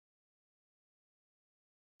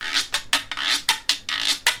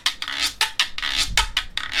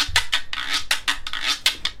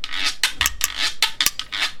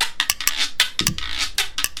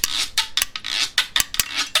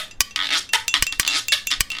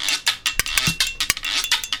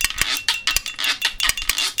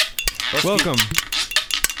Welcome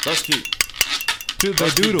Broski to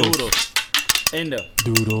the Doodles. In the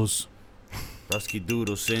Doodles. Broski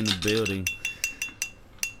Doodles in the building.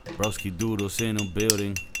 Broski Doodles in the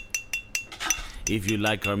building. If you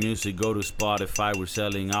like our music, go to Spotify. We're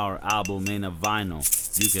selling our album in a vinyl.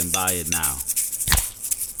 You can buy it now.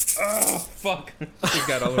 Oh, fuck. She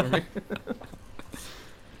got all over me.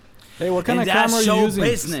 Hey, what kind And of that's camera are show you using?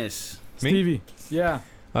 business. Stevie. Yeah.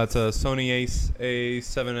 It's a Sony Ace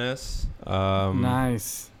A7S.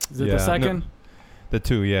 Nice. Is it yeah, the second? No, the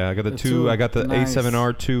 2, yeah. I got the 2. two. I got the Nice.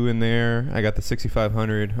 A7R2 in there. I got the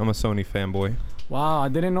 6500. I'm a Sony fanboy. Wow, I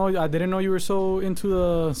didn't know you were so into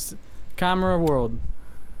the camera world.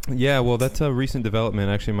 Yeah, well, that's a recent development.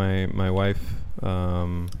 Actually, my wife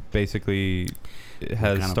basically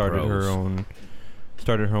has started her own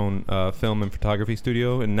film and photography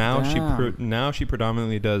studio, and now she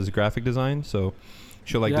predominantly does graphic design. So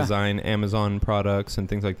she'll design Amazon products and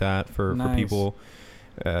things like that for people.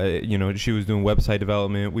 She was doing website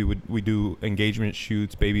development. We do engagement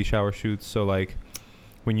shoots, baby shower shoots. So like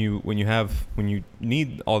when you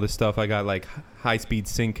need all this stuff, I got like high speed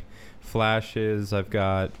sync flashes. I've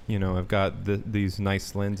got these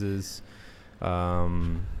nice lenses. All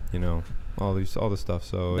this stuff.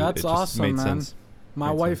 So that's it just awesome, made man. sense. My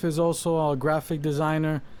wife is also a graphic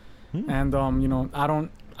designer, and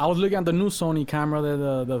I was looking at the new Sony camera,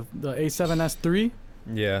 the A7S III.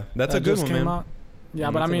 Yeah, that's that a good just one, came man. out. Yeah,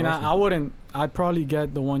 but I mean, awesome. I'd probably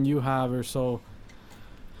get the one you have or so.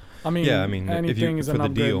 I mean, anything is an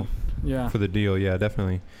upgrade. Deal. Yeah. For the deal, yeah,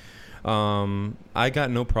 definitely. I got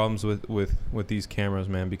no problems with these cameras,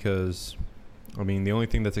 man, because I mean, the only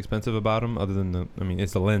thing that's expensive about them, other than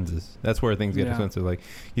it's the lenses. That's where things get expensive. Like,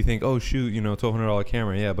 you think, oh shoot, $1,200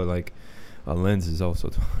 camera, yeah, but like a lens is also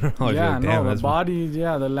 $1,200. Yeah, like, no, the body,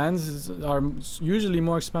 the lenses are usually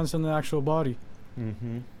more expensive than the actual body.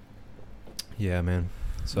 Mm-hmm. Yeah, man.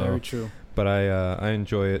 So very true. But I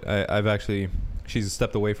enjoy it. I've actually, she's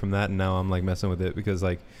stepped away from that, and now I'm like messing with it because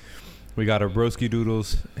like we got our Broski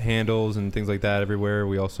Doodles handles and things like that everywhere.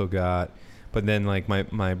 We also got. But then, like,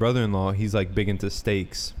 my brother-in-law, he's, like, big into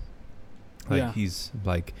steaks. Like, he's,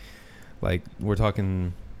 like, we're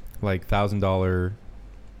talking, like, $1,000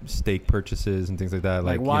 steak purchases and things like that.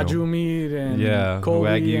 Like Wagyu meat and Kobe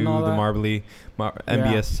Wagyu, and all that. the marbly,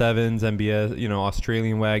 MBS 7s, MBS,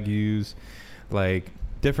 Australian Wagyus, like,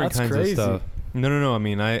 different kinds of stuff. No. I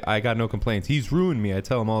mean, I got no complaints. He's ruined me. I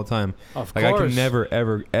tell him all the time. Of course. I can never,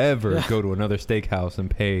 ever go to another steakhouse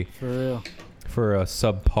and pay. For real. For a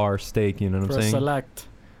subpar steak, you know what I'm saying? For a select.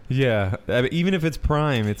 Yeah. I mean, even if it's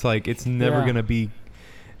prime, it's like, it's never going to be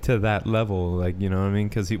to that level. Like, you know what I mean?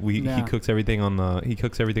 Because he cooks everything on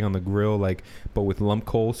the grill, like, but with lump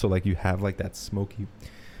coal. So, like, you have, like, that smoky.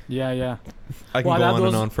 Yeah. I can go on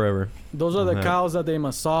and on forever. Those are the cows that they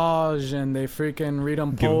massage and they freaking read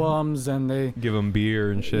them poems and they give them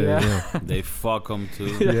beer and shit. Yeah. They fuck them too.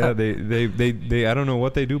 Yeah, they I don't know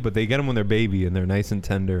what they do, but they get them when they're baby and they're nice and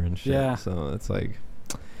tender and shit. Yeah. So it's like,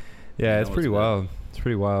 it's pretty wild. It's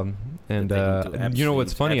pretty wild. And you know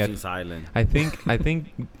what's funny? I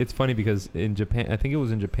think it's funny because in Japan, I think it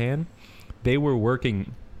was in Japan, they were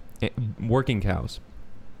working cows.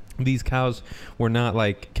 These cows were not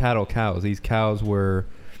like cattle cows. These cows were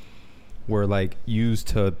like used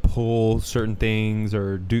to pull certain things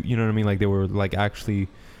or do, you know what I mean? Like they were like actually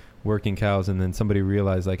working cows, and then somebody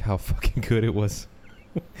realized like how fucking good it was.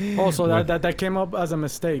 Also, that came up as a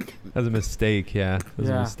mistake. As a mistake, yeah. A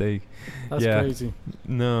mistake. That's crazy.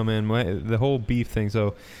 No, man, the whole beef thing.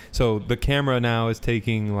 So the camera now is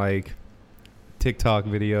taking like TikTok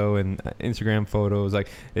video and Instagram photos. Like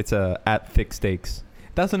it's at Thick Steaks.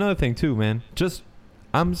 That's another thing too, man. Just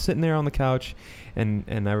I'm sitting there on the couch, and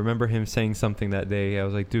I remember him saying something that day. I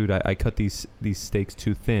was like, dude, I cut these steaks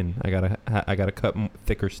too thin. I gotta cut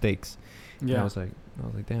thicker steaks. Yeah. And I was like,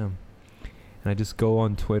 damn. And I just go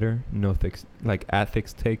on Twitter, at Thick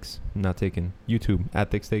Steaks, not taken. YouTube,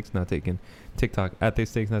 at Thick Steaks, not taken. TikTok, at Thick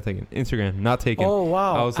Steaks, not taken. Instagram, not taken. Oh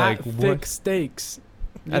wow! I was at like, Thick what? Steaks.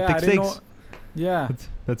 At Thick Steaks. Yeah.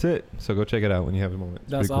 That's it. So go check it out when you have a moment.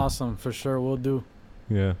 That's awesome for sure. We'll do.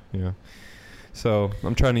 Yeah. So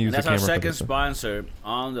I'm trying to use the camera. That's our second sponsor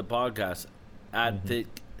on the podcast, at Thick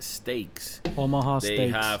Steaks. Omaha Steaks. They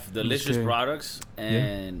have delicious products,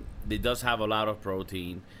 and it does have a lot of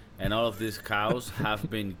protein. And all of these cows have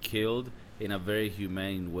been killed in a very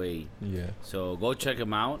humane way. Yeah. So go check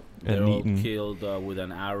them out. They're all killed with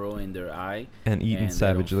an arrow in their eye. And eaten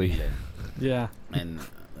savagely. Yeah. And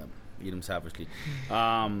eat them savagely.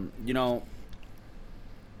 On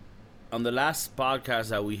the last podcast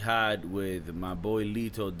that we had with my boy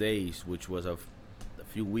Lito Daze, which was a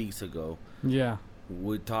few weeks ago,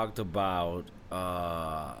 we talked about.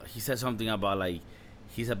 He said something about like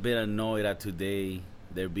he's a bit annoyed at today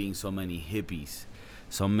there being so many hippies,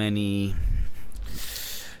 so many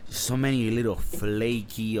little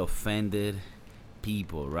flaky, offended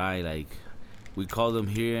people, right? Like we call them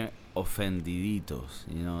here ofendiditos.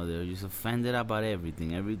 You know, they're just offended about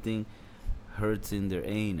everything. Everything hurts in their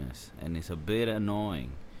anus, and it's a bit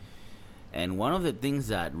annoying. And one of the things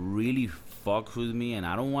that really fucks with me, and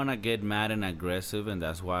I don't want to get mad and aggressive, and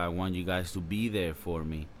that's why I want you guys to be there for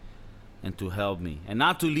me and to help me, and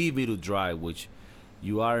not to leave me to dry, which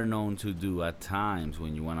you are known to do at times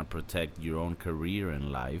when you want to protect your own career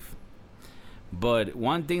in life. But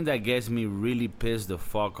one thing that gets me really pissed the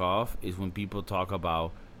fuck off is when people talk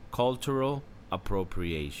about cultural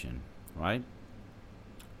appropriation, right?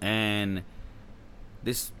 And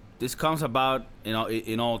this comes about, you know,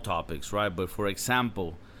 in all topics, right? But for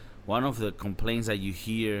example, one of the complaints that you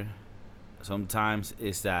hear sometimes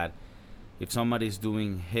is that if somebody's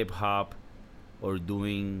doing hip hop or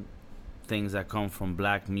doing things that come from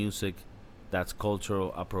black music, that's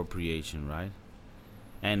cultural appropriation, right?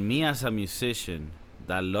 And me as a musician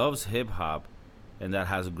that loves hip hop and that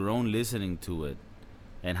has grown listening to it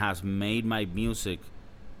and has made my music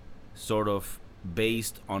sort of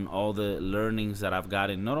based on all the learnings that I've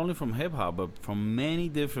gotten, not only from hip hop, but from many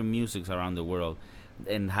different musics around the world,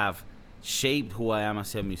 and have shaped who I am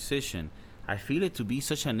as a musician, I feel it to be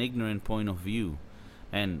such an ignorant point of view.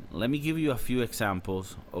 And let me give you a few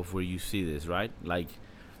examples of where you see this, right? Like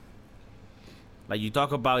you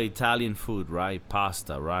talk about Italian food, right?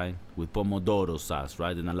 Pasta, right? With pomodoro sauce,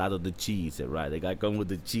 right? And a lot of the cheese, right? They got come with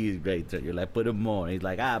the cheese grater. You're like, put it more. He's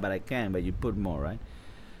like, but I can't, but you put more, right?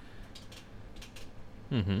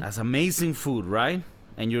 Mm-hmm. That's amazing food, right?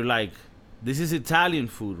 And you're like, this is Italian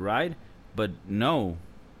food, right? But no,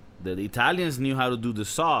 the Italians knew how to do the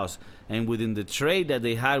sauce. And within the trade that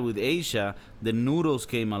they had with Asia, the noodles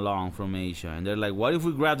came along from Asia. And they're like, what if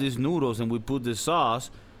we grab these noodles and we put the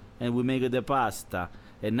sauce and we make it the pasta?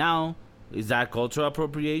 And now, is that cultural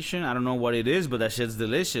appropriation? I don't know what it is, but that shit's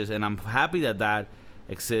delicious. And I'm happy that that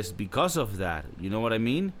exists because of that. You know what I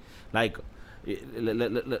mean? Like,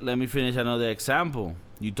 let me finish another example.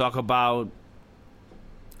 You talk about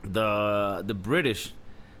the British.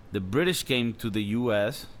 The British came to the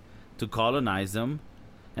U.S. to colonize them,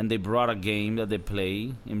 and they brought a game that they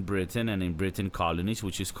play in Britain and in Britain colonies,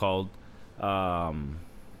 which is called it's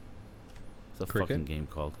a cricket? Fucking game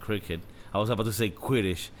called cricket. I was about to say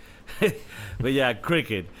Quidditch. But yeah,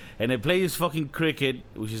 cricket. And they play this fucking cricket,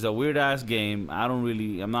 which is a weird ass game.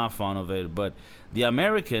 I'm not fond of it. But the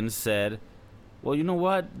Americans said, well, you know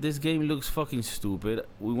what? This game looks fucking stupid.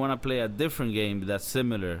 We want to play a different game that's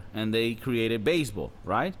similar. And they created baseball,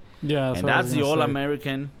 right? Yeah. And that's the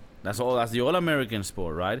all-American. That's the all-American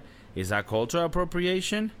sport, right? Is that cultural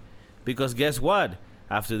appropriation? Because guess what?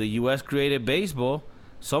 After the U.S. created baseball,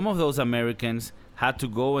 some of those Americans had to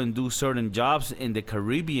go and do certain jobs in the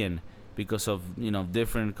Caribbean because of, you know,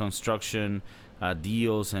 different construction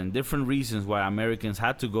deals and different reasons why Americans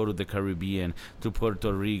had to go to the Caribbean, to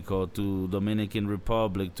Puerto Rico, to Dominican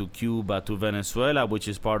Republic, to Cuba, to Venezuela, which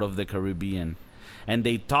is part of the Caribbean. And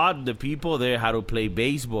they taught the people there how to play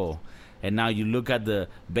baseball. And now you look at the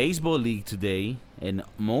baseball league today, and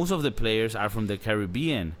most of the players are from the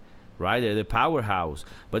Caribbean, right? They're the powerhouse.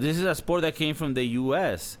 But this is a sport that came from the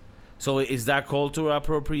U.S. So is that cultural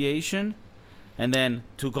appropriation? And then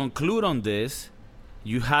to conclude on this,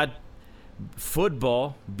 you had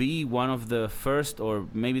football be one of the first, or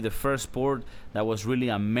maybe the first sport that was really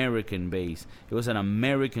American based. It was an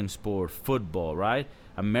American sport, football, right?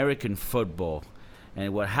 American football.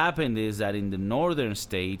 And what happened is that in the northern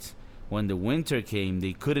states, when the winter came,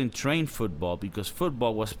 they couldn't train football because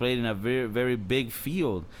football was played in a very, very big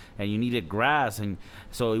field and you needed grass. And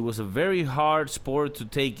so it was a very hard sport to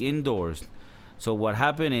take indoors. So what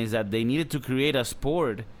happened is that they needed to create a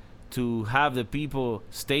sport to have the people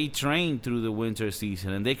stay trained through the winter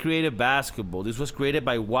season. And they created basketball. This was created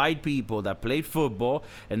by white people that played football,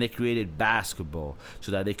 and they created basketball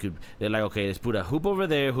so that they're like, okay, let's put a hoop over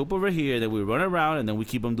there, hoop over here, then we run around, and then we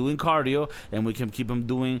keep them doing cardio, and we can keep them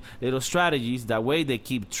doing little strategies. That way they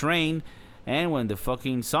keep trained, and when the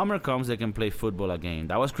fucking summer comes, they can play football again.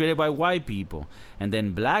 That was created by white people. And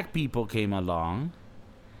then black people came along,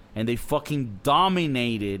 and they fucking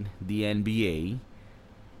dominated the NBA.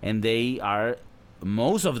 And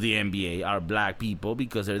most of the NBA are black people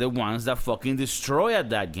because they're the ones that fucking destroy at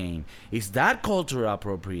that game. Is that cultural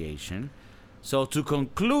appropriation? So to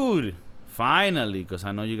conclude, finally, because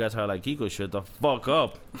I know you guys are like, Kiko, shut the fuck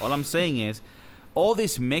up. All I'm saying is, all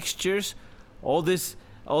these mixtures, all these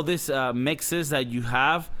mixes that you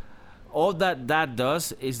have all that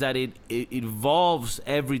does is that it evolves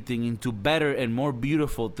everything into better and more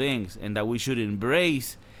beautiful things, and that we should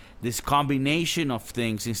embrace this combination of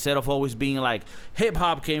things instead of always being like hip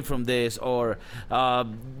hop came from this, or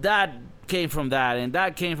that came from that, and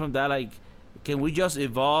that came from that. Like, can we just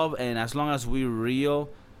evolve? And as long as we're real,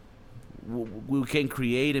 we can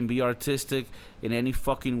create and be artistic in any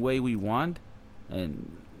fucking way we want.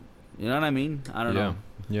 And you know what I mean? I don't know.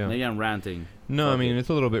 Yeah. Maybe I'm ranting. No, I mean, it's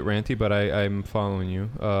a little bit ranty, but I'm following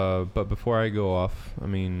you. But before I go off, I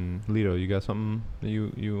mean, Lito, you got something that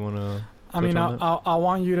you want to... I mean, I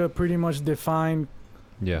want you to pretty much define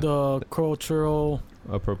the cultural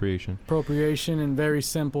appropriation in very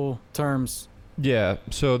simple terms. Yeah,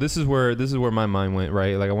 so this is where my mind went,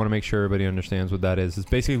 right? Like, I want to make sure everybody understands what that is. It's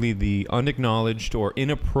basically the unacknowledged or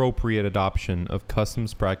inappropriate adoption of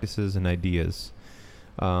customs, practices, and ideas.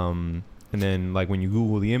 And then, like, when you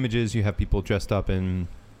Google the images, you have people dressed up in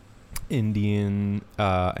Indian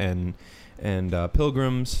and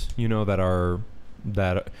pilgrims, you know,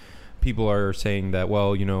 that people are saying that,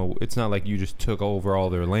 well, you know, it's not like you just took over all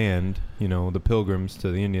their land, you know, the pilgrims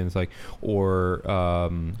to the Indians, like, or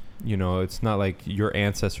you know, it's not like your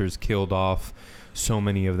ancestors killed off so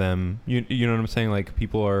many of them. You know what I'm saying? Like,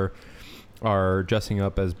 people are dressing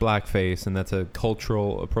up as blackface, and that's a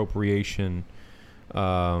cultural appropriation,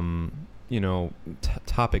 you know,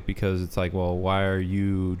 topic, because it's like, well, why are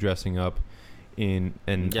you dressing up in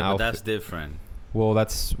an outfit? But that's different. Well,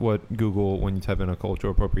 that's what Google, when you type in a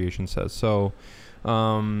cultural appropriation, says. So,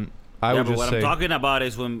 I would just say... I'm talking about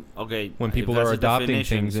is when people are adopting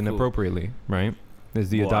things inappropriately, right? Is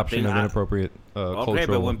the adoption of inappropriate cultural... Okay,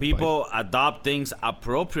 but when people adopt things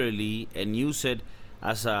appropriately and use it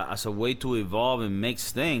as a way to evolve and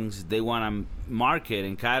mix things, they want to market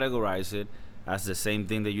and categorize it as the same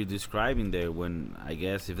thing that you're describing there, when I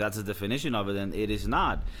guess if that's the definition of it, then it is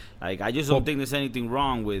not. Like, I just don't think there's anything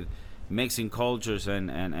wrong with mixing cultures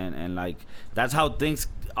and like, that's how things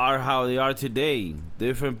are how they are today.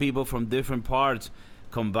 Different people from different parts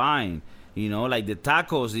combine. You know, like the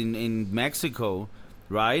tacos in Mexico,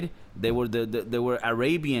 right? They were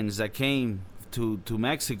Arabians that came to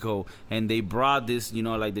Mexico, and they brought this, you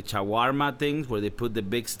know, like the shawarma things where they put the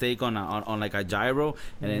big steak on like a gyro,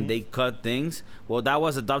 and then they cut things. Well, that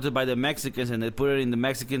was adopted by the Mexicans, and they put it in the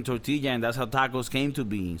Mexican tortilla, and that's how tacos came to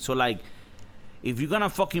be. So, like, if you're gonna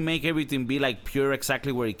fucking make everything be like pure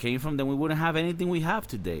exactly where it came from, then we wouldn't have anything we have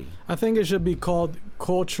today. I think it should be called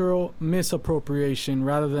cultural misappropriation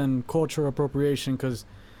rather than cultural appropriation, because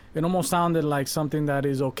it almost sounded like something that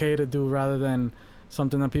is okay to do rather than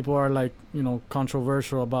something that people are, like, you know,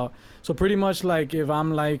 controversial about. So pretty much, like, if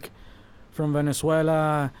I'm like from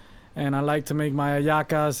Venezuela and I like to make my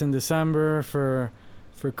hallacas in December for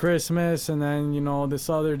Christmas, and then, you know, this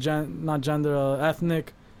other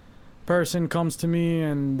ethnic person comes to me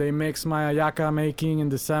and they mix my hallaca making in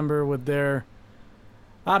December with their,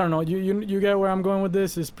 I don't know, you get where I'm going with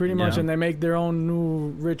this. It's pretty much, and they make their own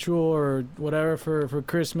new ritual or whatever for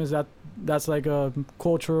Christmas. That's like a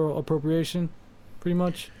cultural appropriation, pretty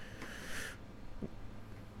much.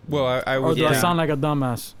 Well, I would. Or do I sound like a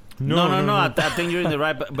dumbass? No. I think you're in the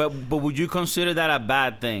right. But would you consider that a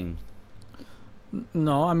bad thing?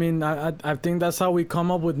 No, I mean, I think that's how we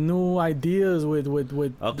come up with new ideas with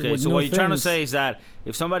okay, so what you're trying to say is that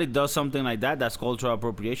if somebody does something like that, that's cultural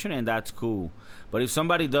appropriation, and that's cool. But if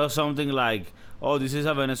somebody does something like, oh, this is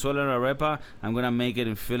a Venezuelan arepa, I'm gonna make it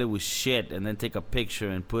and fill it with shit, and then take a picture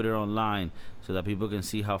and put it online so that people can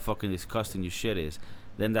see how fucking disgusting your shit is,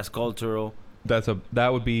 then that's cultural. That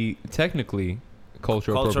would be technically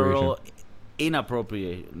cultural appropriation.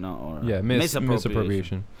 Inappropriate,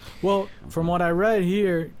 misappropriation. Well, from what I read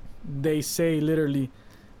here, they say literally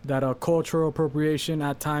that a cultural appropriation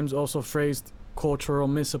at times also phrased cultural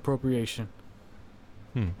misappropriation,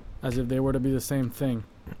 as if they were to be the same thing.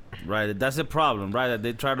 Right, that's the problem, right? That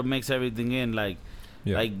they try to mix everything in, like,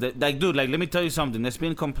 dude, like, let me tell you something. There's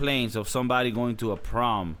been complaints of somebody going to a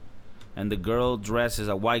prom, and the girl dresses,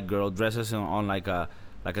 a white girl dresses on like a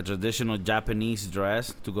traditional Japanese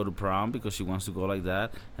dress to go to prom because she wants to go like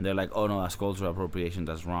that, and they're like, oh no, that's cultural appropriation,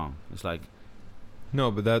 that's wrong. It's like,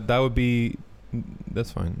 no, but that would be,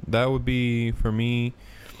 that's fine. That would be, for me,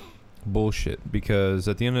 bullshit, because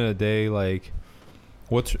at the end of the day, like,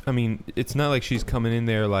 I mean, it's not like she's coming in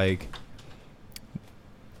there like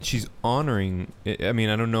she's honoring it. I mean,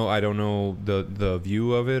 I don't know the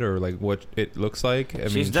view of it or like what it looks like.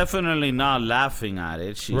 She's definitely not laughing at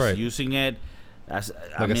it. She's using it as,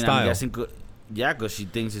 like, a style. I'm guessing, because she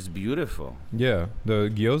thinks it's beautiful. Yeah,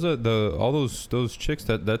 the gyoza, all those chicks,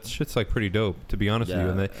 that shit's like pretty dope, to be honest with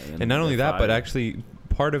you. And not only that, but actually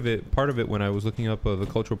part of it when I was looking up the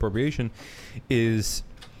cultural appropriation is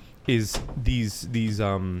these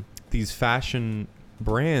fashion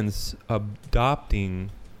brands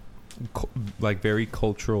adopting like very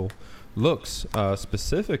cultural looks.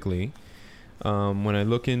 Specifically, when I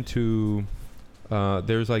look into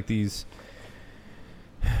there's like these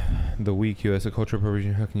the weak U.S. cultural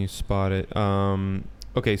appropriation. How can you spot it?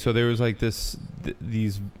 Okay, so there was like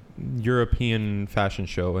these European fashion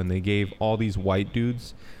show, and they gave all these white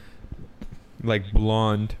dudes like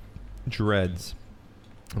blonde dreads.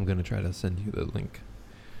 I'm gonna try to send you the link.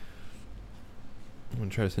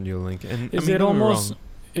 And is it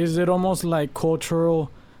almost like cultural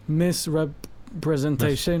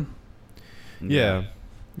misrepresentation? Yeah,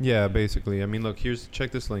 basically. I mean, look,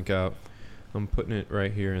 check this link out. I'm putting it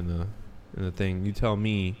right here in the thing. You tell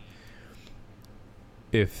me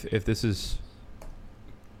if this is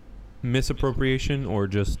misappropriation or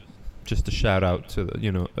just a shout out to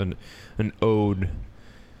the an ode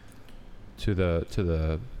to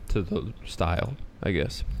the style, I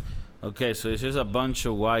guess. Okay, so it's just a bunch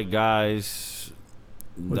of white guys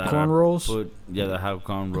with cornrows. That have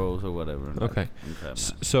cornrows or whatever. Okay.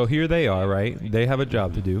 So here they are, right? They have a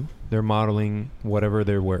job to do. They're modeling whatever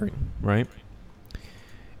they're wearing, right?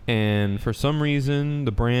 And for some reason,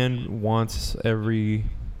 the brand wants every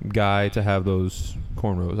guy to have those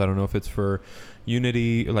cornrows. I don't know if it's for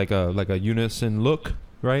unity, like a unison look,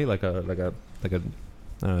 right? Like a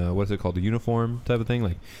what's it called? A uniform type of thing,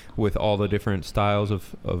 like with all the different styles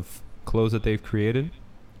of clothes that they've created.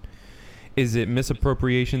 Is it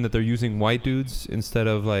misappropriation that they're using white dudes instead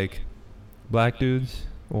of like black dudes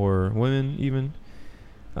or women even?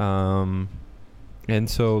 And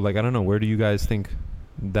so like I don't know, where do you guys think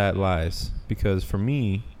that lies? Because for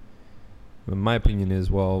me, my opinion is,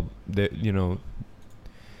 well, they're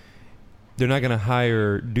not gonna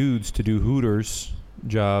hire dudes to do Hooters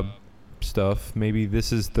job stuff. Maybe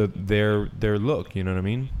this is their look, you know what I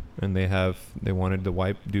mean? And they wanted the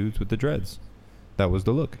white dudes with the dreads. That was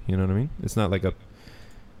the look, you know what I mean? It's not like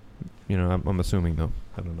I'm assuming though.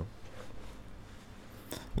 I don't know.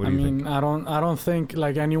 What do you think? I don't think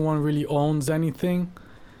like anyone really owns anything,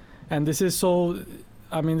 and this is so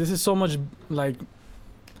much like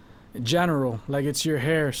general, like it's your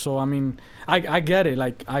hair. So I mean, I get it.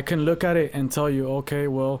 Like I can look at it and tell you, okay,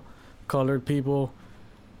 well, colored people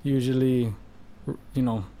usually,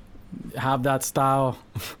 have that style.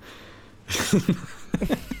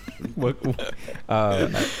 What?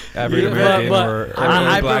 African American or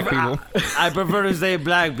black people? I prefer to say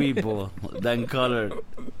black people than colored.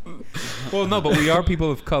 Well, no, but we are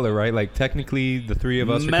people of color, right? Like technically, the three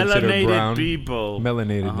of us are considered brown. Melanated people.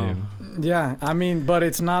 Yeah, I mean, but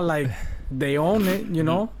it's not like they own it, you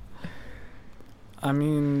know. I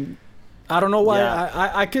mean, I don't know why.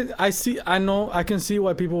 Yeah. I can see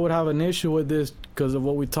why people would have an issue with this because of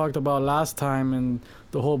what we talked about last time and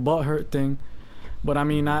the whole butthurt thing. But I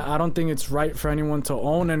mean, I don't think it's right for anyone to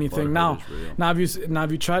own anything. Now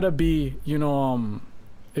if you try to be,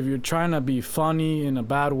 if you're trying to be funny in a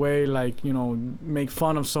bad way, like, make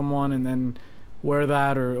fun of someone and then wear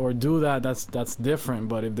that or do that, that's different.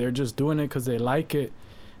 But if they're just doing it because they like it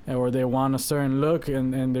or they want a certain look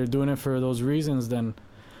and they're doing it for those reasons, then,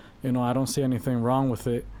 I don't see anything wrong with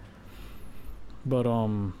it. But,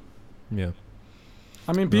 yeah.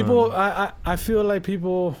 I mean, people, I feel like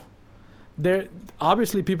people...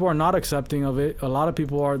 obviously people are not accepting of it. A lot of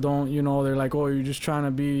people they're like, oh, you're just trying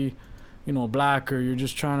to be, black, or you're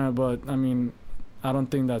just trying to, but I mean, I don't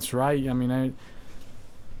think that's right. I mean, I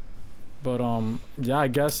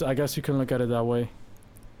guess you can look at it that way.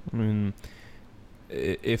 I mean,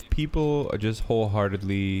 if people just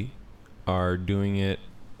wholeheartedly are doing it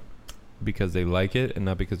because they like it and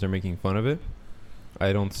not because they're making fun of it,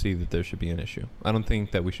 I don't see that there should be an issue. I don't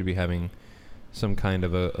think that we should be having some kind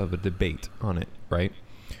of a debate on it, right?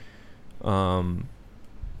 Kind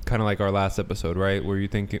of like our last episode, right, where you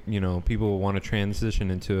think people want to transition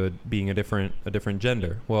into being a different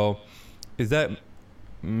gender. Well, is that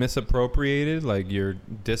misappropriated? Like you're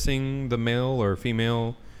dissing the male or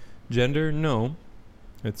female gender? No,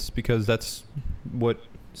 it's because that's what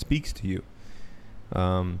speaks to you.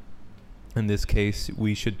 In this case,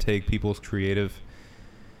 we should take people's creative.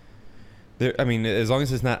 I mean, as long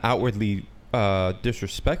as it's not outwardly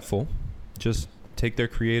disrespectful, just take their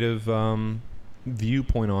creative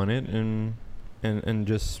viewpoint on it and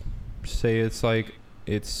just say it's like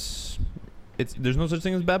it's there's no such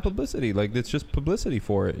thing as bad publicity. Like it's just publicity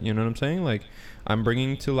for it. You know what I'm saying? Like I'm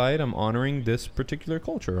bringing to light, I'm honoring this particular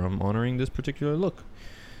culture, I'm honoring this particular look.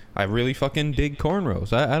 I really fucking dig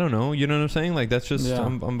cornrows. I don't know. You know what I'm saying? Like, that's just, Yeah.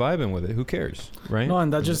 I'm vibing with it. Who cares? Right? No,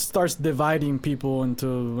 and that just starts dividing people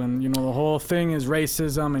into, when, you know, the whole thing is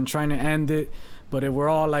racism and trying to end it. But if we're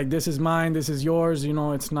all like, this is mine, this is yours, you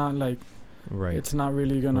know, it's not like, right. it's not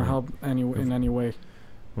really going to help in any way.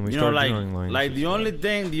 When we You know, start like, drawing lines, like the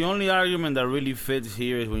it's only argument that really fits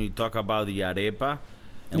here is when you talk about the arepa.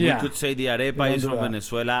 And Yeah. we could say the arepa is from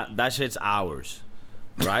Venezuela. That shit's ours,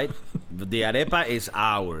 right? The arepa is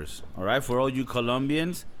ours, all right? For all you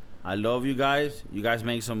Colombians, I love you guys. You guys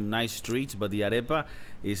make some nice streets, but the arepa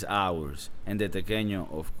is ours. And the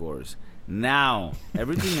tequeño, of course. Now,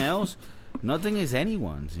 everything else, nothing is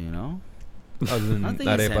anyone's, you know? Other than Nothing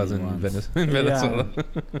is arepas in anyone's. Venezuela.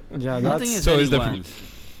 Yeah, Nothing is so anyone's.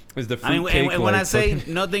 Is the fruit I mean, cake and when like I say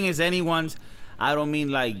fucking- nothing is anyone's, I don't mean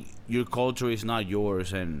like your culture is not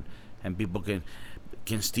yours and people can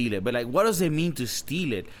steal it. But like, what does it mean to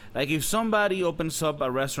steal it? Like, if somebody opens up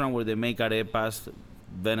a restaurant where they make arepas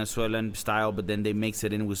Venezuelan style, but then they mix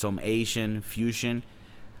it in with some Asian fusion,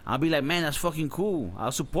 I'll be like, man, that's fucking cool.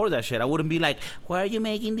 I'll support that shit. I wouldn't be like, why are you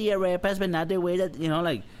making the arepas but not the way that, you know,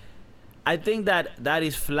 like, I think that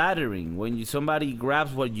is flattering when somebody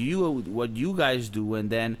grabs what you guys do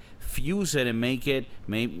and then fuse it and make it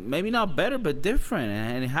maybe not better but different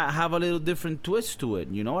and have a little different twist to it.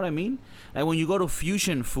 You know what I mean? Like when you go to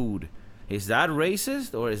fusion food, is that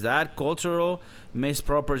racist or is that cultural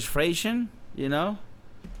misappropriation? You know,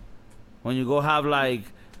 when you go have like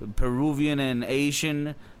Peruvian and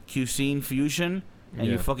Asian cuisine fusion and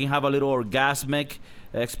you fucking have a little orgasmic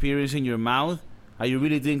experience in your mouth. Are you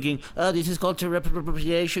really thinking, oh, this is cultural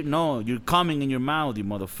appropriation? No, you're coming in your mouth, you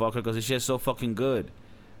motherfucker, because it's just so fucking good.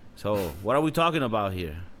 So, what are we talking about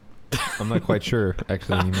here? I'm not quite sure,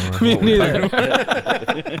 actually, anymore. Me neither.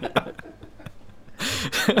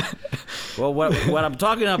 Well, what I'm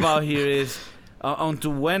talking about here is,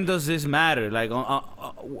 unto when does this matter? Like,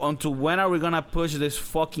 unto when are we going to push this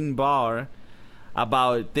fucking bar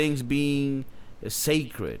about things being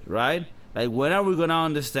sacred, right? Like, when are we going to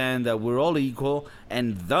understand that we're all equal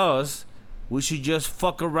and thus we should just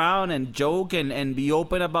fuck around and joke and be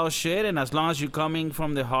open about shit, and as long as you're coming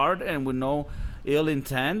from the heart and with no ill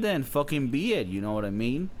intent, then fucking be it, you know what I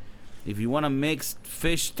mean? If you want to mix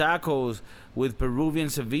fish tacos with Peruvian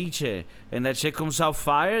ceviche and that shit comes out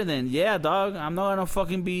fire, then yeah, dog, I'm not going to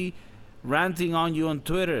fucking be ranting on you on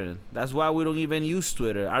Twitter. That's why we don't even use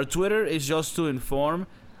Twitter. Our Twitter is just to inform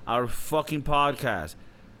our fucking podcast.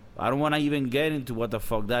 I don't want to even get into what the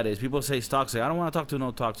fuck that is. People say it's toxic. I don't want to talk to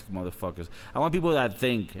no toxic motherfuckers. I want people that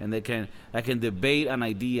think and that can debate an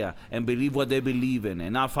idea and believe what they believe in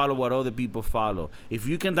and not follow what other people follow. If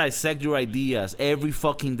you can dissect your ideas every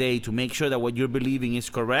fucking day to make sure that what you're believing is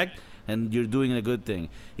correct, and you're doing a good thing.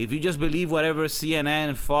 If you just believe whatever CNN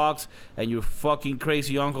and Fox and your fucking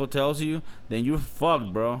crazy uncle tells you, then you're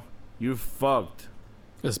fucked, bro. You're fucked.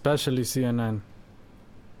 Especially CNN.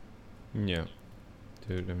 Yeah.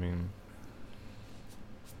 Dude, I mean,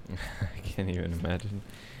 I can't even imagine.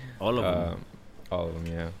 All of them. All of them,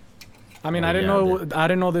 yeah. I mean, I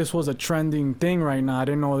didn't know this was a trending thing right now. I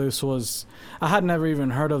didn't know this was. I had never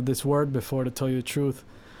even heard of this word before, to tell you the truth.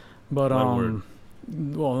 But What word?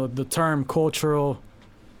 well, the term cultural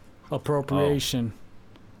appropriation.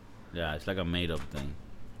 Yeah, it's like a made-up thing.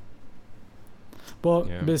 But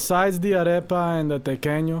Yeah. besides the arepa and the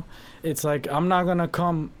tequeño, it's like I'm not gonna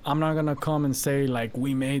come and say like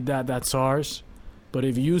we made that's ours. But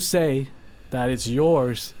if you say that it's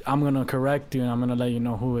yours, I'm gonna correct you and I'm gonna let you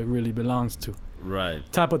know who it really belongs to. Right.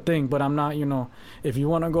 Type of thing. But I'm not, if you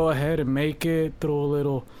wanna go ahead and make it, throw a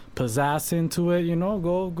little pizzazz into it,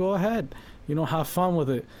 go ahead. Have fun with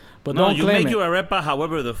it. But No, don't you claim make it. your arepa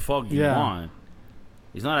however the fuck you Yeah. want.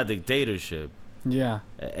 It's not a dictatorship. Yeah.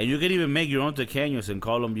 And you can even make your own tequeños and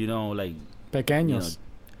call them, like... Pequeños.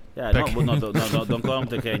 Yeah, don't call them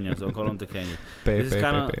tequeños. Don't call them tequeños. This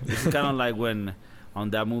is kind of like when on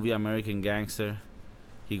that movie American Gangster,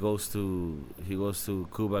 he goes to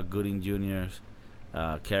Cuba Gooding Jr.'s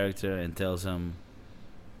character and tells him,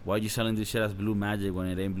 "Why are you selling this shit as blue magic when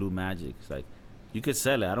it ain't blue magic?" It's like, you could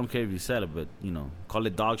sell it. I don't care if you sell it, but call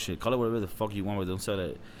it dog shit. Call it whatever the fuck you want, but don't sell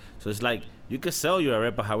it. So it's like you can sell your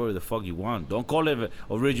arepa however the fuck you want. Don't call it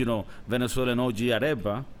original Venezuelan OG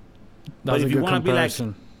arepa. That's a good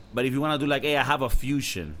comparison. But if you want to do like, hey, I have a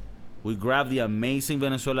fusion. We grab the amazing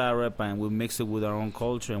Venezuela arepa and we mix it with our own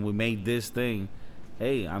culture and we made this thing.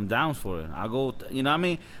 Hey, I'm down for it. I go, you know what I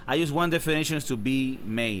mean? I use one definition is to be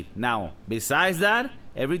made. Now, besides that,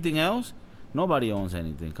 everything else, nobody owns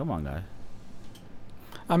anything. Come on, guys.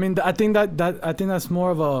 I mean, I think that's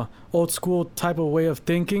more of a old school type of way of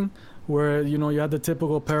thinking, where you had the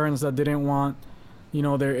typical parents that didn't want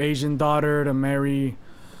their Asian daughter to marry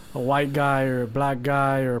a white guy or a black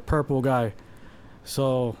guy or a purple guy.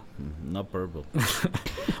 So not purple.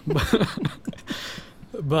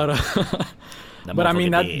 but I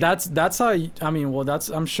mean that's how that's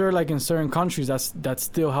I'm sure like in certain countries that's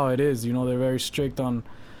still how it is. They're very strict on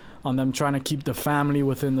them trying to keep the family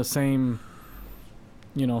within the same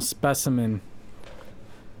specimen.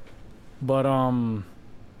 But I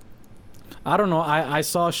don't know. I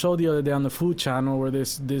saw a show the other day on the Food Channel where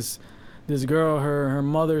this girl, her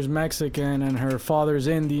mother's Mexican and her father's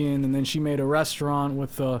Indian, and then she made a restaurant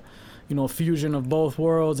with a fusion of both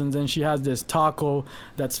worlds, and then she has this taco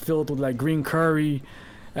that's filled with like green curry,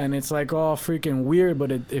 and it's like all freaking weird,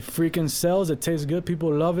 but it freaking sells. It tastes good.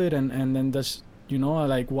 People love it, and then that's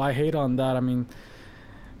like, why hate on that? I mean,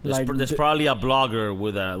 there's probably a blogger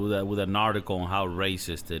with an article on how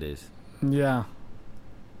racist it is. Yeah.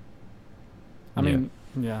 I mean,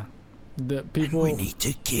 yeah. The people. And we need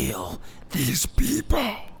to kill these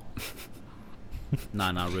people.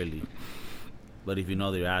 Nah, not really. But if you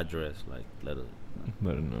know their address, like, let us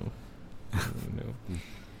know.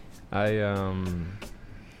 I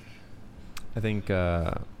think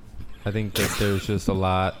that there's just a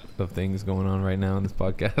lot of things going on right now in this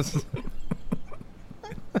podcast.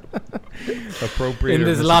 Appropriate in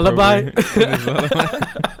this lullaby.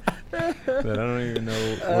 That I don't even know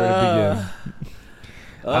where to begin.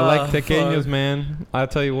 I like tequeños, man. I'll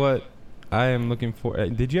tell you what. I am looking for.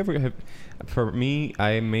 Did you ever have? For me,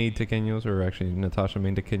 I made tequeños, or actually, Natasha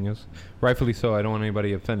made tequeños. Rightfully so. I don't want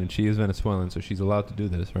anybody offended. She is Venezuelan, so she's allowed to do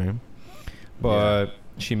this, right? But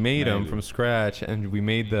she made them from scratch, and we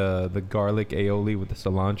made the garlic aioli with the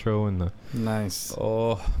cilantro and the. Nice.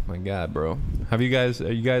 Oh my God, bro! Are you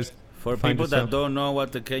guys? For people that don't know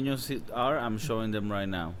what tequeños are, I'm showing them right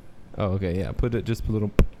now. Oh, okay, yeah. Put it just a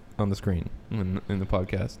little on the screen in the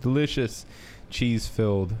podcast. Delicious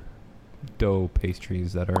cheese-filled dough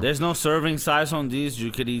pastries that are. There's no serving size on these.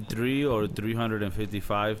 You could eat 3 or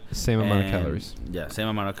 355. Same amount of calories. Yeah, same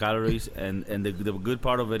amount of calories. And the good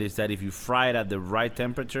part of it is that if you fry it at the right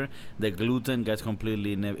temperature, the gluten gets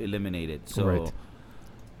completely eliminated. So,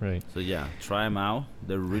 right. So yeah, try them out.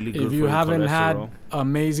 They're really good. If you haven't had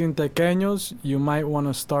amazing tequeños, you might want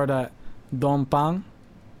to start at Don Pan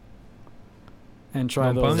and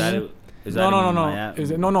try those. Is that no. Miami?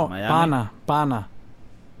 Is it no? Pana.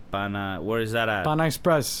 Pana. Where is that at? Pana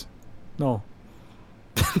Express. No.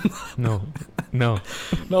 No.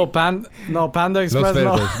 Panda Express.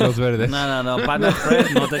 Los Verdes. No. Panda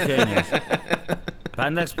Express, no tequeños.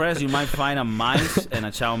 Panda Express, you might find a mice and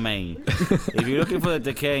a chow mein. If you're looking for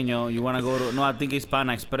the tequeño, you want to go to. No, I think it's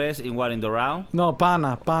Pana Express in Doral. No,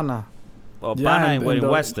 Pana. Oh, yeah, Pana in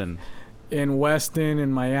Weston. In Weston,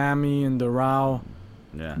 in Miami, in Doral.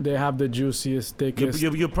 Yeah, they have the juiciest, thickest.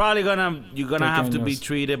 You're probably gonna have to be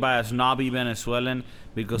treated by a snobby Venezuelan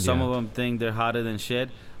because some of them think they're hotter than shit.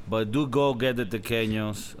 But do go get the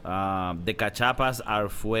tequeños. The cachapas are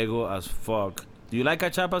fuego as fuck. Do you like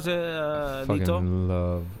cachapas, Fucking Lito?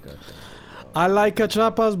 Love. I like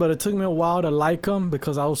cachapas, but it took me a while to like them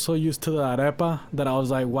because I was so used to the arepa that I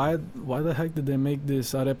was like, why the heck did they make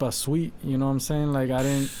this arepa sweet? You know what I'm saying? Like I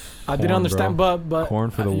didn't understand, bro. but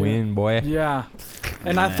corn for the win, boy. Yeah,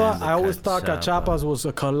 and I always thought cachapas was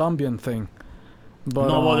a Colombian thing. But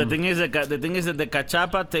no, well, the thing is that the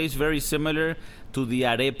cachapa tastes very similar to the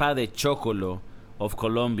arepa de chocolo of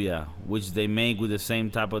Colombia, which they make with the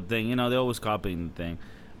same type of thing. They're always copying the thing.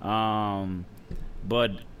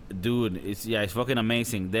 But dude, it's fucking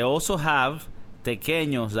amazing. They also have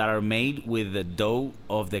tequeños that are made with the dough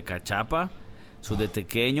of the cachapa. So the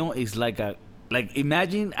tequeño is like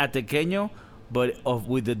imagine a tequeño, but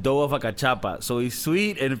with the dough of a cachapa. So it's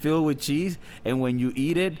sweet and filled with cheese, and when you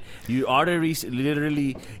eat it, your arteries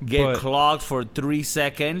literally get clogged for 3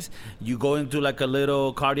 seconds. You go into like a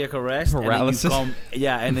little cardiac arrest, paralysis. And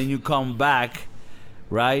then you come back,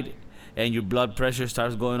 right? And your blood pressure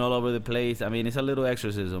starts going all over the place. I mean, it's a little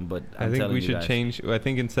exorcism, but I think we should change. I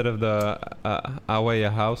think instead of the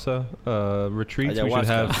ayahuasca retreats, we should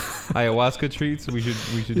have ayahuasca treats. We should.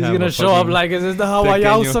 He's have gonna show up like, is this the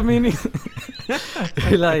ayahuasca meaning?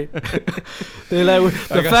 they're like,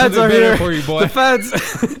 the feds are here. For you, boy. The feds.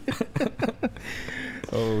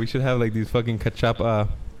 Oh, we should have like these fucking cacheño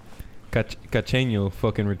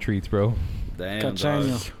fucking retreats, bro. Damn,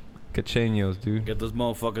 Cacheños, dude. Get those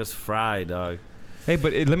motherfuckers fried, dog. Hey,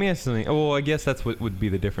 but let me ask you something. Oh, well, I guess that's what would be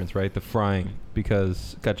the difference, right? The frying,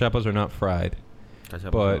 because cachapas are not fried.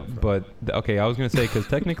 Okay, I was gonna say because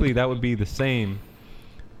technically that would be the same,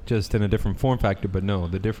 just in a different form factor. But no,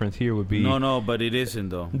 the difference here would be no, but it isn't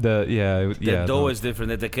though. The dough is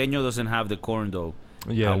different. The tequeño doesn't have the corn dough.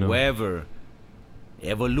 Yeah. However,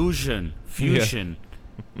 evolution, fusion,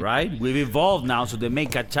 right? We've evolved now, so they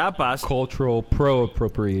make cachapas. Cultural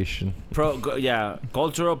appropriation.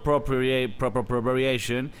 Cultural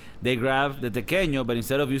appropriation. They grab the tequeño, but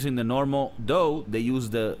instead of using the normal dough, they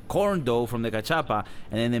use the corn dough from the cachapa,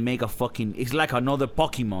 and then they make a fucking. It's like another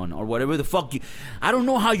Pokemon or whatever the fuck you. I don't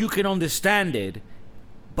know how you can understand it,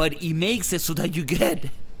 but he makes it so that you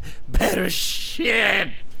get better shit.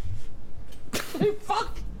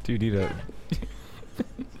 Fuck. Dude, eat up.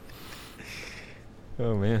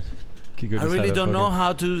 Oh man, I really don't know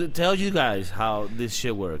how to tell you guys how this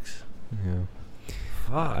shit works. Yeah.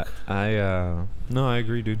 Fuck. No, I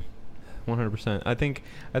agree, dude. 100%. I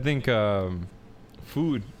think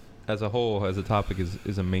food as a whole, as a topic,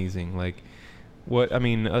 is amazing. Like,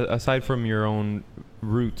 aside from your own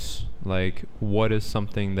roots, like, what is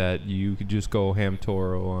something that you could just go ham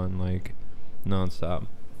toro on, like, nonstop?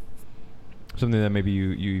 Something that maybe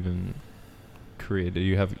you even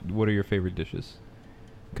created. What are your favorite dishes?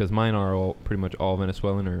 Because mine are pretty much all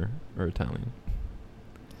Venezuelan or Italian.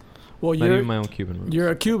 Well, not even my own Cuban roots. You're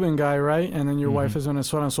a Cuban guy, right? And then your wife is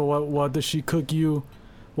Venezuelan. So what does she cook you?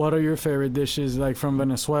 What are your favorite dishes like from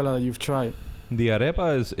Venezuela that you've tried? The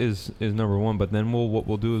arepa is number one, but then what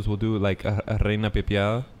we'll do like a reina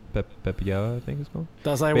pepiada, I think it's called.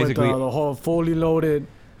 That's like basically with the whole fully loaded.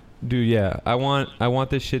 Dude, yeah, I want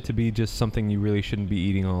this shit to be just something you really shouldn't be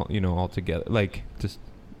eating all together. Like, just,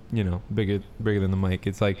 bigger than the mic.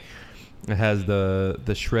 It's like it has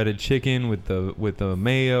the shredded chicken with the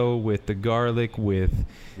mayo, with the garlic, with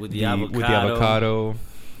the avocado.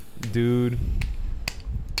 Dude,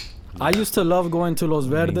 I used to love going to Los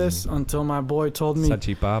Verdes until my boy told me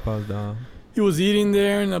salchipapas, dog. He was eating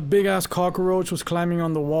there and a big ass cockroach was climbing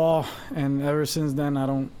on the wall, and ever since then I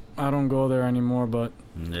don't go there anymore. But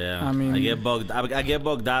yeah, I mean, I get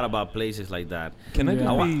bugged out about places like that. Can I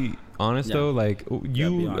just be honest though? Like,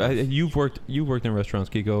 you've worked in restaurants,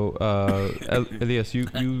 Kiko. Elias, you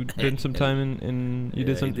did some time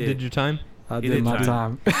did your time? I did my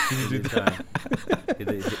time.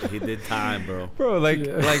 He did time, bro. Bro, like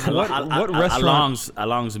what restaurant?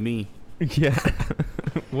 Alongs me. Yeah.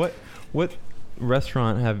 What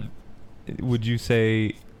restaurant would you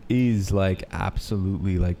say is like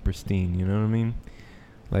absolutely like pristine? You know what I mean?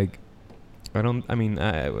 Like,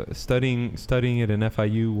 studying at an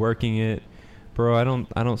FIU, working it, bro. I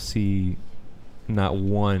don't see not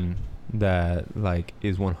one that like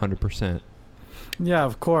is 100%. Yeah,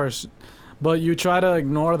 of course. But you try to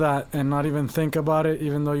ignore that and not even think about it,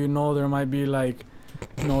 even though there might be like,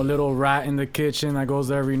 a little rat in the kitchen that goes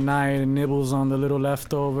there every night and nibbles on the little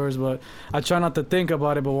leftovers. But I try not to think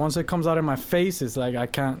about it. But once it comes out in my face, it's like I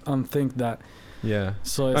can't unthink that. Yeah.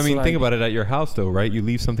 So think about it at your house though, right? You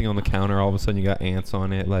leave something on the counter, all of a sudden you got ants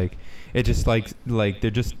on it. Like, it just like they're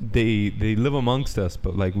just they live amongst us,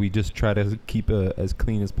 but like we just try to keep as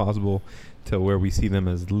clean as possible to where we see them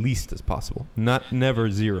as least as possible. Never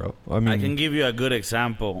zero. I can give you a good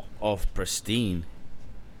example of pristine.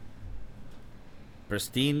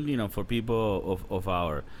 Pristine, for people of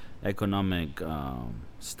our economic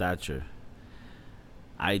stature.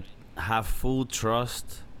 I have full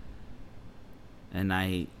trust, and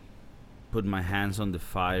I put my hands on the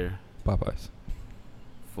fire. Popeyes.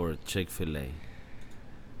 For Chick-fil-A.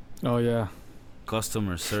 Oh yeah.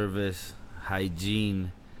 Customer service,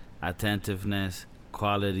 hygiene, attentiveness,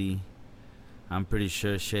 quality. I'm pretty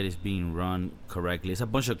sure shit is being run correctly. It's a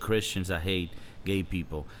bunch of Christians that hate gay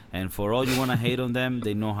people, and for all you want to hate on them,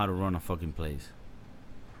 they know how to run a fucking place.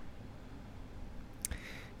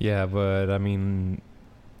 Yeah, but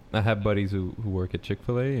I have buddies who work at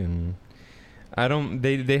Chick-fil-A, and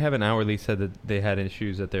they haven't hourly said that they had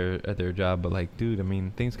issues at their job, but like, dude,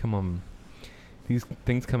 things come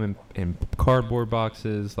in cardboard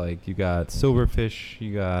boxes. Like, you got silverfish,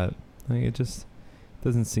 you got it just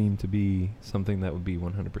doesn't seem to be something that would be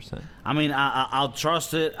 100%. I'll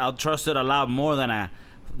trust it a lot more than a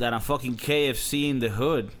fucking KFC in the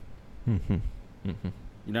hood. Mm-hmm. Mm-hmm.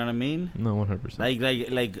 You know what I mean? No, 100%.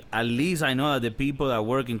 Like at least I know that the people that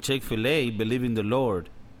work in Chick-fil-A believe in the Lord.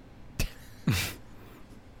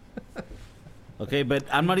 Okay, but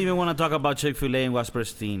I'm not even want to talk about Chick-fil-A and what's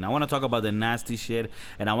pristine. I want to talk about the nasty shit,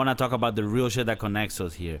 and I want to talk about the real shit that connects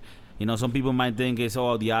us here. Some people might think it's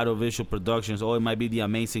all the audiovisual productions, or it might be the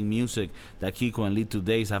amazing music that Kiko and Lito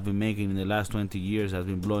Daze have been making in the last 20 years, has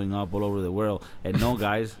been blowing up all over the world. And no,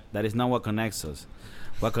 guys, that is not what connects us.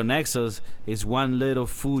 What connects us is one little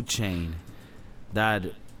food chain that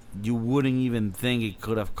you wouldn't even think it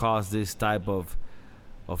could have caused this type of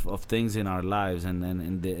things in our lives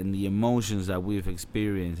and the emotions that we've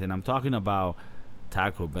experienced. And I'm talking about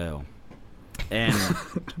Taco Bell. And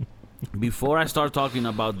Before I start talking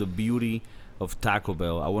about the beauty of Taco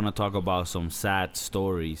Bell, I want to talk about some sad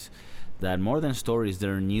stories. That more than stories,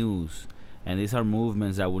 they're news, and these are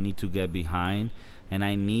movements that we need to get behind. And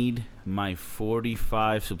I need my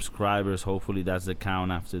 45 subscribers. Hopefully, that's the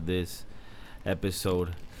count after this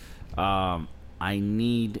episode. I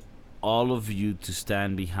need all of you to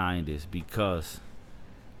stand behind this, because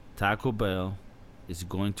Taco Bell is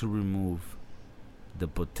going to remove the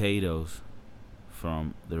potatoes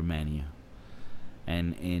from their menu.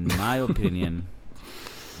 And in my opinion,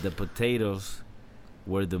 the potatoes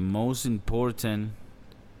were the most important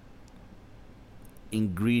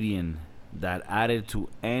ingredient that added to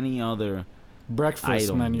any other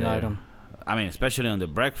breakfast menu item. I mean, especially on the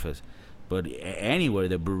breakfast. But anywhere,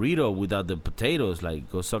 the burrito without the potatoes,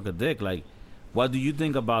 like, go suck a dick. Like, what do you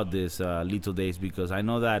think about this, Lito Daze? Because I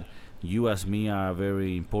know that you, as me, are a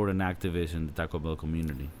very important activist in the Taco Bell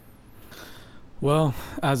community. Well,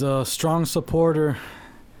 as a strong supporter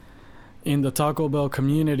in the Taco Bell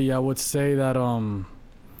community, I would say that I'm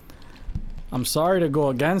sorry to go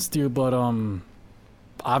against you, but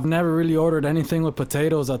I've never really ordered anything with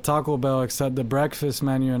potatoes at Taco Bell except the breakfast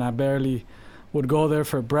menu, and I barely would go there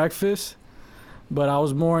for breakfast. But I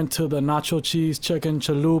was more into the nacho cheese chicken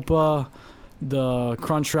chalupa, the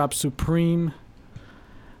Crunchwrap Supreme,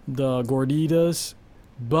 the gorditas.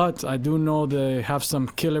 But I do know they have some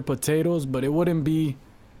killer potatoes, but it wouldn't be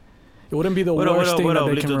the worst thing that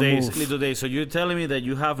they can remove. Lito Daze, so you're telling me that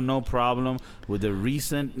you have no problem with the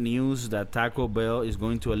recent news that Taco Bell is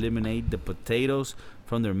going to eliminate the potatoes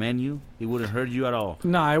from their menu? It wouldn't hurt you at all?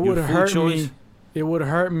 No, it would hurt me. It would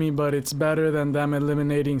hurt me, but it's better than them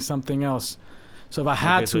eliminating something else. So if I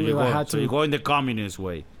had to, you're going the communist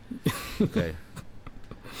way. Okay.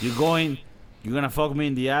 You're gonna fuck me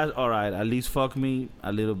in the ass? All right, at least fuck me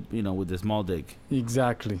a little, with the small dick.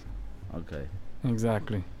 Exactly. Okay.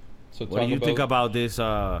 Exactly. So what do you think about this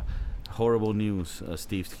horrible news,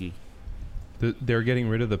 Steve Ski? They're getting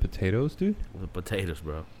rid of the potatoes, dude? The potatoes,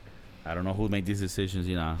 bro. I don't know who made these decisions,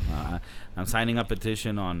 I'm signing a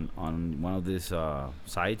petition on one of these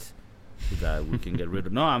sites that we can get rid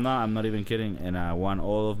of. No, I'm not even kidding. And I want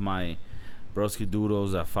all of my broski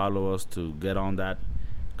doodles that follow us to get on that,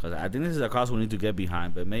 because I think this is a cause we need to get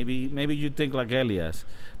behind. But maybe you think like Elias.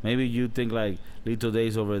 Maybe you think like Lito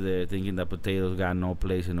Daze over there, thinking that potatoes got no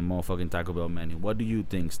place in the motherfucking Taco Bell menu. What do you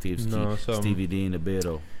think, Stevie D in the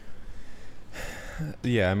Beto?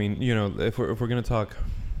 Yeah, I mean, if we're gonna talk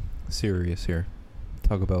serious here,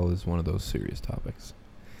 Taco Bell is one of those serious topics.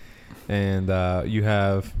 And you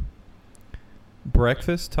have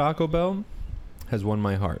breakfast. Taco Bell has won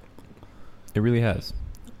my heart. It really has.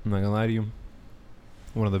 I'm not gonna lie to you.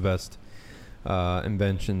 One of the best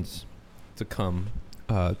inventions to come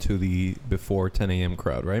to the before 10 a.m.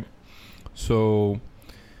 crowd, right? So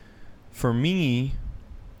for me,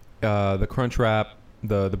 the crunch wrap,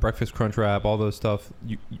 the breakfast crunch wrap, all those stuff,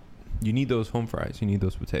 you need those home fries. You need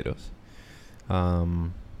those potatoes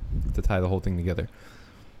to tie the whole thing together.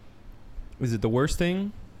 Is it the worst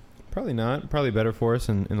thing? Probably not. Probably better for us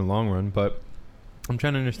in the long run. But I'm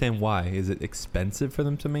trying to understand why. Is it expensive for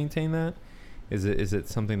them to maintain that? Is it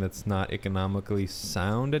something that's not economically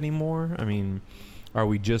sound anymore? I mean, are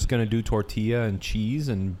we just going to do tortilla and cheese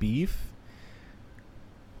and beef?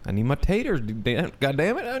 I need my taters. God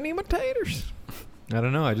damn it, I need my taters. I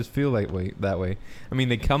don't know. I just feel that way. I mean,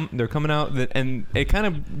 they're coming out and it kind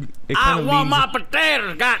of I want my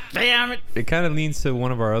potatoes. God damn it. It kind of leans to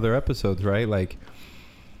one of our other episodes, right? Like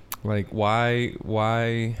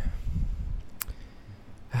why?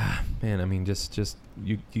 Man, I mean, just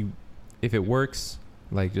you. If it works,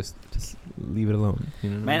 like just leave it alone.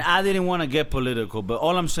 Man, I didn't want to get political, but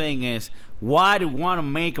all I'm saying is, why do you want to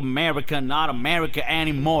make America not America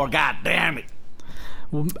anymore? God damn it.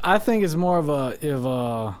 Well, I think it's more of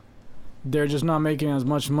if they're just not making as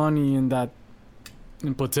much money in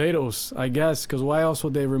potatoes, I guess, because why else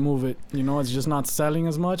would they remove it? It's just not selling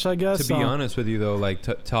as much, I guess. To be honest with you, though, like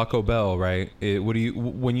Taco Bell, right?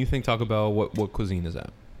 When you think Taco Bell, what cuisine is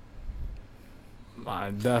that?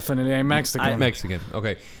 Definitely ain't Mexican. Mexican,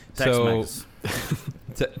 okay. Tex-Mex.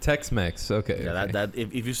 Tex-Mex, okay. Yeah, okay. That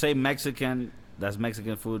if you say Mexican, that's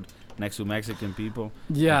Mexican food next to Mexican people.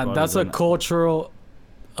 Yeah, that's a cultural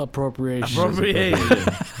appropriation.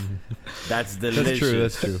 That's delicious.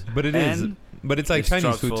 That's true. But it is. But it's like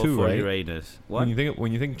Chinese food too, right? What?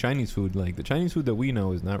 When you think Chinese food, like the Chinese food that we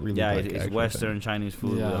know is not really. Yeah, like it's Western Chinese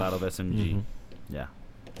food with a lot of SMG. Mm-hmm. Yeah.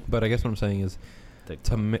 But I guess what I'm saying is,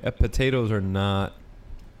 potatoes are not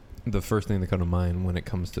the first thing that come to mind when it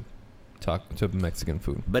comes to Mexican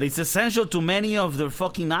food. But it's essential to many of the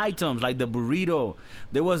fucking items, like the burrito.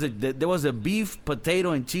 There was a beef,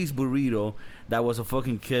 potato, and cheese burrito that was a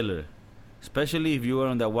fucking killer, especially if you were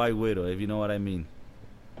on the White Widow, if you know what I mean.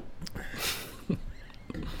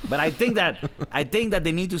 But I think that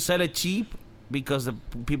they need to sell it cheap because the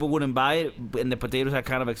people wouldn't buy it, and the potatoes are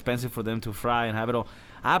kind of expensive for them to fry and have it all.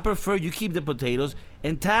 I prefer you keep the potatoes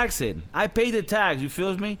and tax it. I pay the tax. You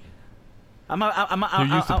feel me? You're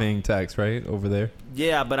used to paying tax, right, over there?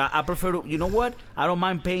 Yeah, but I prefer to. You know what? I don't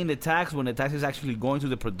mind paying the tax when the tax is actually going to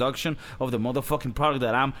the production of the motherfucking product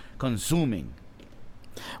that I'm consuming.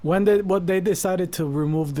 What they decided to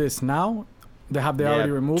remove this now?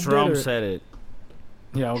 Already removed Trump it? Trump said it.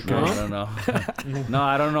 Yeah, okay. No, I don't know. No,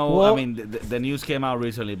 I don't know. Well, I mean, the news came out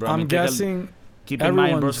recently, bro. I'm guessing. Keep in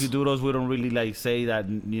mind, Broski Doodles, we don't really like say that,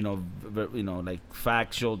 like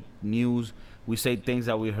factual news. We say things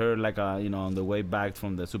that we heard like on the way back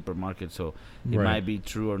from the supermarket, so it might be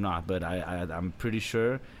true or not. But I'm pretty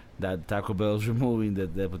sure that Taco Bell is removing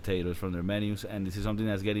the potatoes from their menus, and this is something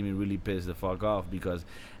that's getting me really pissed the fuck off because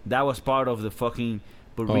that was part of the fucking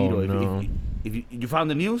burrito. Oh, no. If you found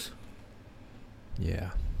the news? Yeah.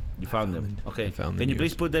 You found them. Okay. Can you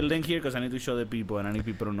please put the link here? Because I need to show the people, and I need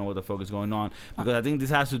people to know what the fuck is going on. Because I think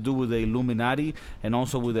this has to do with the Illuminati and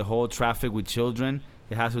also with the whole traffic with children.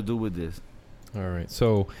 It has to do with this. All right.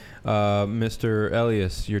 So, Mr.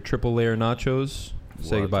 Elias, your triple layer nachos,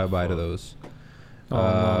 say bye-bye to those.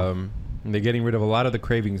 No. They're getting rid of a lot of the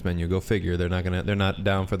cravings menu. Go figure. They're not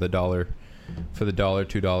down for the $1,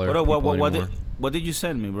 $2. What did you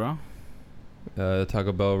send me, bro?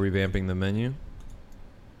 Taco Bell revamping the menu.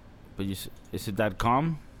 But is it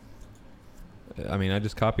 .com? I mean, I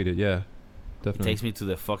just copied it. Yeah, definitely. It takes me to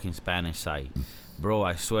the fucking Spanish site, bro.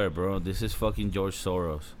 I swear, bro. This is fucking George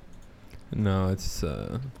Soros. No, it's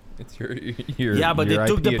your yeah, but your they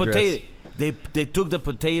took IP the address. potato. They took the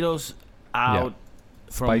potatoes out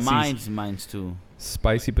from mines too.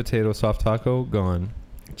 Spicy potato soft taco gone.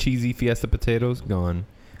 Cheesy fiesta potatoes gone.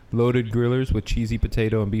 Loaded grillers with cheesy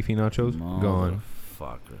potato and beefy nachos gone.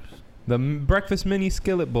 Fuckers. The breakfast mini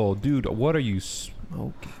skillet bowl, dude. What are you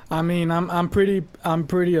smoking? I mean, I'm pretty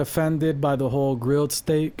offended by the whole grilled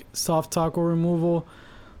steak soft taco removal.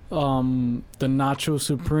 The nacho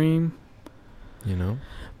supreme. You know,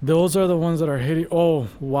 those are the ones that are hitting. Oh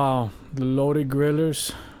wow, the loaded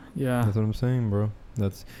grillers. Yeah, that's what I'm saying, bro.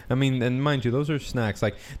 I mean, and mind you, those are snacks.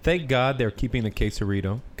 Like, thank God they're keeping the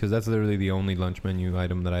quesarito because that's literally the only lunch menu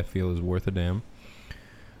item that I feel is worth a damn.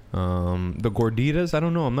 The gorditas, I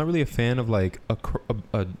don't know. I'm not really a fan of like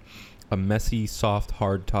a messy, soft,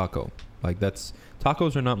 hard taco. Like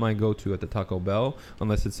tacos are not my go-to at the Taco Bell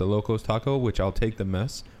unless it's the Locos Taco, which I'll take the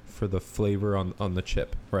mess for the flavor on the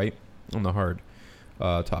chip, right? On the hard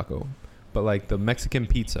taco. But like the Mexican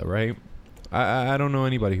pizza, right? I don't know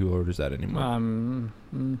anybody who orders that anymore.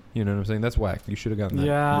 You know what I'm saying? That's whack. You should have gotten that.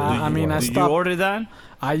 Yeah, I mean, I stopped. Did you order that?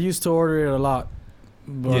 I used to order it a lot.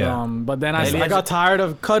 But then I got tired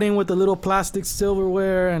of cutting with the little plastic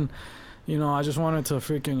silverware, and I just wanted to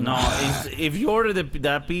freaking. No, if you order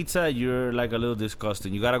that pizza, you're like a little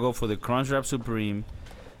disgusting. You gotta go for the Crunchwrap Supreme.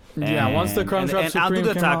 Yeah, once the Crunchwrap Supreme. I'll do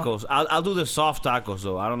the tacos. I'll do the soft tacos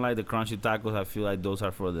though. I don't like the crunchy tacos. I feel like those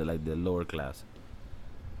are for the lower class.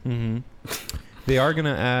 Mm-hmm. They are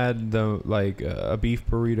gonna add a beef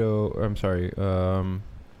burrito. I'm sorry.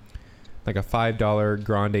 Like a $5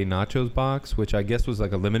 grande nachos box, which I guess was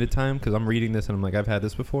like a limited time because I'm reading this and I'm like, I've had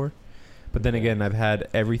this before. But then again, I've had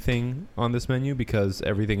everything on this menu because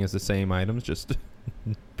everything is the same items, just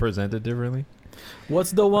presented differently.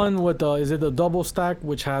 What's the one with is it the double stack,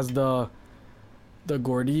 which has the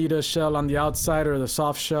gordita shell on the outside or the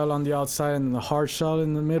soft shell on the outside and the hard shell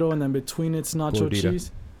in the middle, and then between it's nacho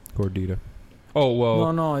cheese? Gordita. Oh,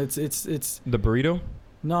 well. No, it's the burrito?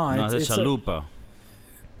 No, it's a chalupa.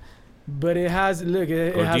 But it has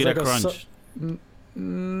it has like crunch.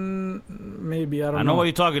 Maybe I don't know. I know what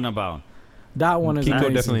you're talking about. That one is Kiko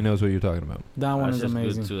amazing. definitely knows what you're talking about. That one is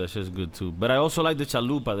amazing. That's just good too. But I also like the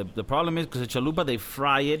chalupa. The problem is because the chalupa they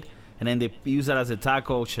fry it and then they use it as a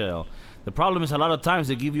taco shell. The problem is a lot of times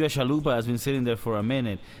they give you a chalupa that's been sitting there for a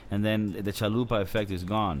minute and then the chalupa effect is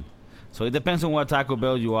gone. So it depends on what Taco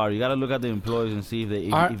Bell you are. You gotta look at the employees and see if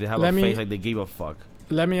they have a face like they give a fuck.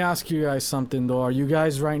 Let me ask you guys something though. Are you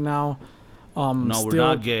guys right now? No, we're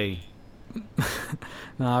not gay.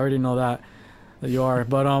 No, I already know that you are.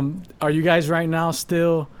 But are you guys right now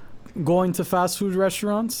still going to fast food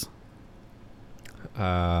restaurants?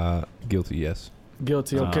 Guilty, yes.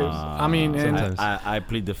 Guilty. Okay. I mean, and I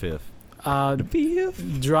plead the fifth.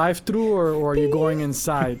 Drive through or are you going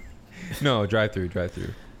inside? No, drive through.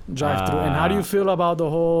 Drive-through. And how do you feel about the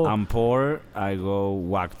whole... I'm poor. I go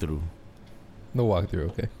walk-through. No walk-through,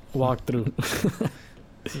 okay. Walk-through.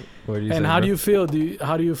 What do you and say, how bro? do you feel?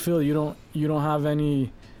 How do you feel? You don't have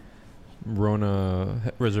any...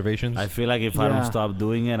 Rona reservations? I feel like if I don't stop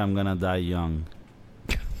doing it, I'm gonna die young.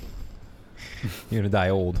 You're gonna die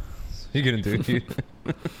old. You're gonna do it.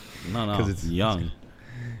 No, 'Cause it's young.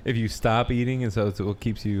 If you stop eating, and so it's what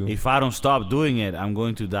keeps you. If I don't stop doing it, I'm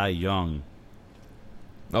going to die young.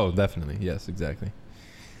 Oh, definitely. Yes, exactly.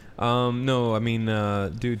 No, I mean,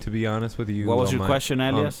 dude. To be honest with you, What was your question,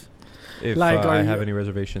 Elias? If Like, I have any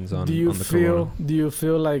reservations on, do you on the feel? corona. Do you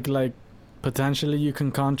feel like potentially you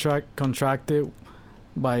can contract it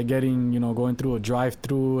by getting going through a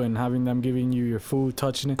drive-through and having them giving you your food,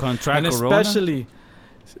 touching it, Contract and corona? especially.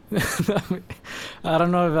 I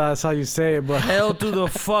don't know if that's how you say it, but Hell to the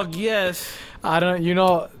fuck yes. I don't.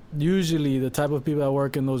 Usually the type of people that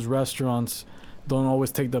work in those restaurants don't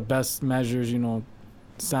always take the best measures,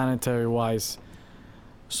 sanitary wise.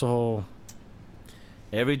 So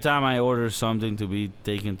Every time I order something to be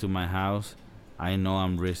taken to my house, I know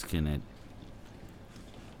I'm risking it.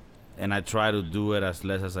 And I try to do it as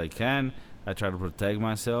less as I can. I try to protect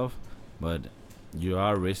myself, but you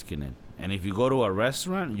are risking it. And if you go to a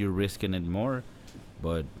restaurant, you're risking it more.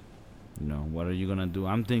 But, what are you going to do?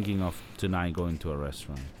 I'm thinking of tonight going to a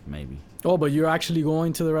restaurant, maybe. Oh, but you're actually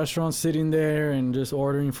going to the restaurant, sitting there and just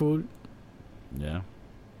ordering food? Yeah.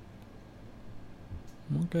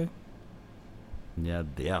 Okay. Yeah,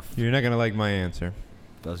 You're not gonna like my answer.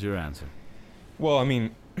 That's your answer. Well, I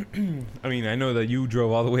mean, I know that you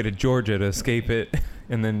drove all the way to Georgia to escape it,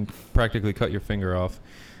 and then practically cut your finger off.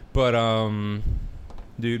 But,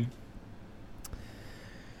 dude,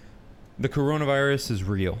 the coronavirus is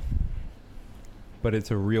real, but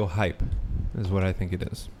it's a real hype, is what I think it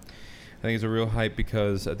is. I think it's a real hype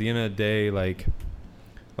because at the end of the day, like,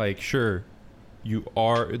 sure,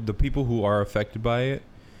 the people who are affected by it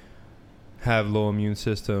have low immune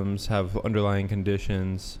systems, have underlying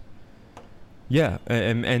conditions. Yeah,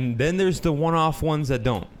 and then there's the one-off ones that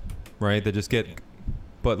don't, right? That just get,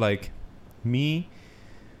 but like me,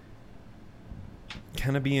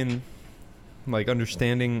 kind of being, like,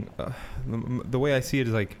 understanding, the way I see it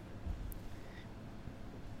is like,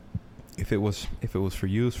 if it was for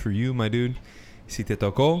you, it's for you, my dude. Si te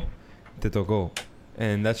tocó, te tocó.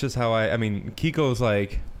 And that's just how I mean, Kiko's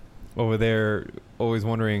like over there always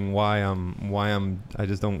wondering why I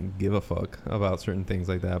just don't give a fuck about certain things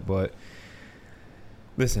like that. But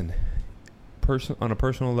listen, on a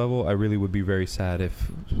personal level, I really would be very sad if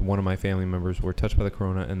one of my family members were touched by the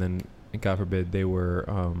corona and then, God forbid, they were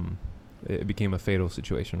it became a fatal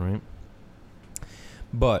situation, right?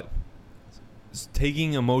 But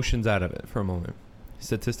taking emotions out of it for a moment,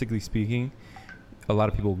 statistically speaking, a lot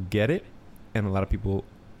of people get it and a lot of people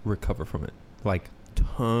recover from it. Like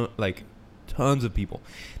tons of people.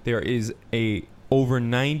 There is a over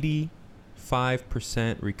 95%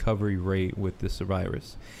 recovery rate with this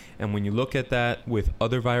virus. And when you look at that with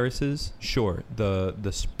other viruses, sure,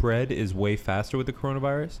 the spread is way faster with the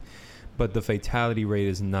coronavirus, but the fatality rate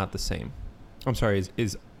is not the same. I'm sorry,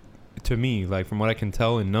 is to me, like, from what I can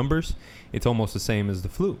tell in numbers, it's almost the same as the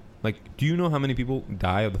flu. Like, do you know how many people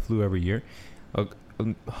die of the flu every year?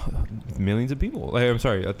 Millions of people. Like, I'm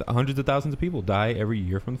sorry, hundreds of thousands of people die every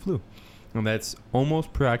year from the flu. And that's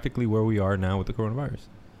almost practically where we are now with the coronavirus.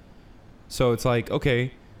 So it's like,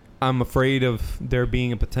 okay, I'm afraid of there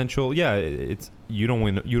being a potential. Yeah, it's you don't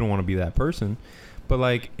want to be that person. But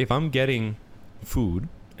like, if I'm getting food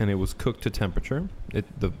and it was cooked to temperature,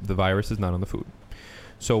 the virus is not on the food.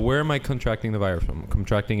 So where am I contracting the virus from? I'm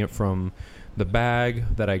contracting it from the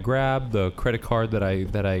bag that I grabbed, the credit card that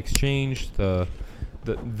I exchanged,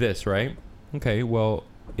 this, right? Okay, well,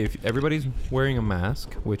 if everybody's wearing a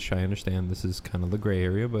mask, which I understand this is kind of the gray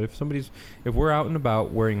area, but if we're out and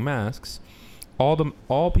about wearing masks,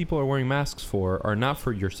 all people are wearing masks are not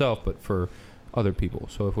for yourself, but for other people.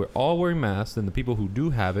 So if we're all wearing masks, then the people who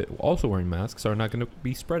do have it also wearing masks are not going to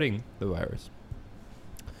be spreading the virus.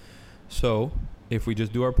 So if we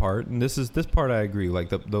just do our part, and this part I agree, like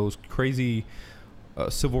those crazy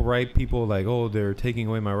civil rights people, like, oh, they're taking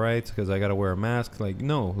away my rights because I got to wear a mask. Like,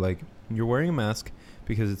 no, like, you're wearing a mask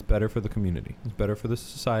because it's better for the community. It's better for the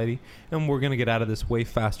society. And we're going to get out of this way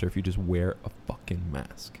faster if you just wear a fucking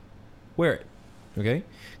mask. Wear it. Okay?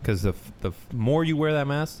 Because the more you wear that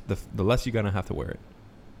mask, the less you're going to have to wear it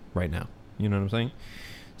right now. You know what I'm saying?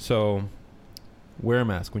 So wear a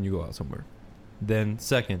mask when you go out somewhere. Then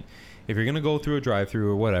second, if you're going to go through a drive-through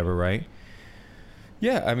or whatever, right?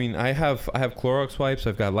 Yeah, I mean, I have Clorox wipes.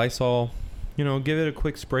 I've got Lysol. You know, give it a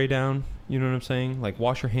quick spray down. You know what I'm saying? Like,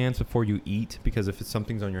 wash your hands before you eat, because if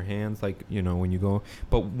something's on your hands, like, you know, when you go.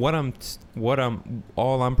 But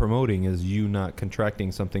all I'm promoting is you not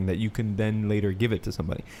contracting something that you can then later give it to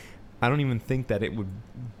somebody. I don't even think that it would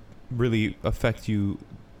really affect you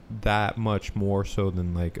that much more so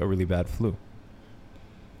than like a really bad flu.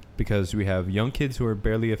 Because we have young kids who are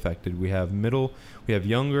barely affected. We have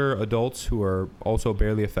younger adults who are also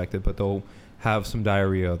barely affected, but they'll have some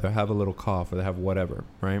diarrhea, they'll have a little cough, or they have whatever,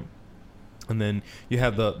 right? And then you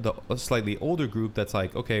have the slightly older group that's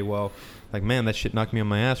like, okay, well, like, man, that shit knocked me on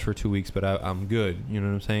my ass for 2 weeks, but I'm good. You know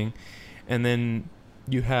what I'm saying? And then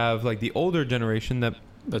you have like the older generation that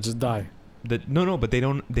just die. No, but they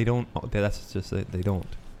don't. That's just it. They don't.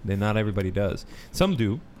 Not everybody does. Some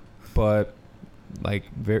do, but like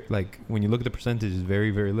when you look at the percentages,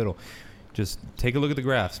 very, very little. Just take a look at the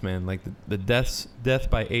graphs, man. Like the death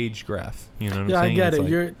by age graph. You know what I'm saying? Yeah, I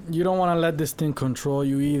get it. You don't want to let this thing control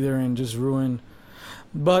you either and just ruin.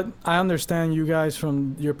 But I understand you guys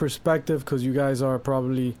from your perspective, because you guys are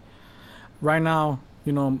probably right now.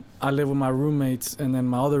 You know, I live with my roommates, and then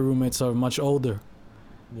my other roommates are much older.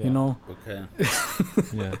 Yeah. You know. Okay.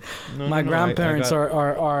 Yeah. My grandparents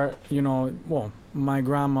are you know, well, my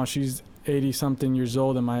grandma, she's 80 something years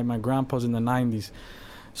old, and my grandpa's in the 90s.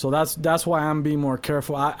 So that's why I'm being more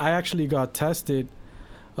careful. I actually got tested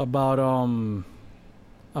about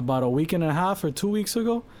a week and a half or 2 weeks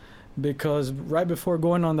ago, because right before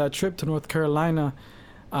going on that trip to North Carolina,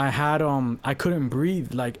 I had I couldn't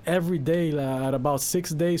breathe like every day at about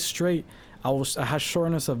 6 days straight. I had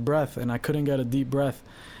shortness of breath, and I couldn't get a deep breath.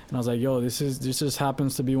 And I was like, yo, this just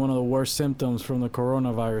happens to be one of the worst symptoms from the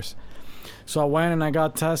coronavirus. So I went and I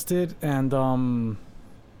got tested, and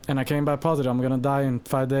I came back positive. I'm gonna die in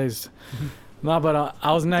 5 days. No, but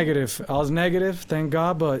I was negative. Thank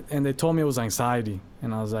God. And they told me it was anxiety,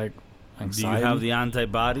 and I was like, anxiety? Do you have the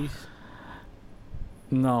antibodies?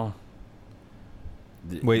 No.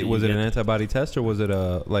 Wait, was it an antibody test, or was it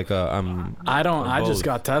I don't. I just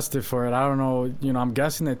got tested for it. I don't know. You know, I'm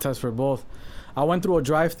guessing they test for both. I went through a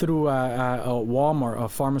drive-through at Walmart, a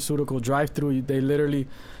pharmaceutical drive-through. They literally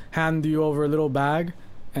hand you over a little bag,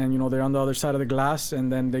 and you know they're on the other side of the glass,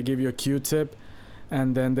 and then they give you a Q-tip,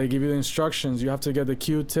 and then they give you the instructions. You have to get the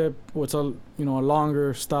Q-tip, what's a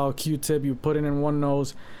longer style Q-tip. You put it in one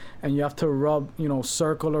nose, and you have to rub,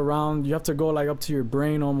 circle around. You have to go like up to your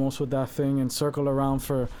brain almost with that thing and circle around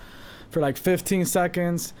for like 15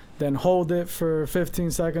 seconds, then hold it for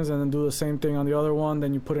 15 seconds, and then do the same thing on the other one.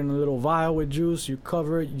 Then you put in a little vial with juice, you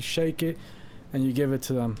cover it, you shake it, and you give it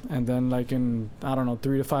to them. And then like in,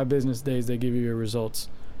 3 to 5 business days, they give you your results.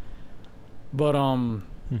 But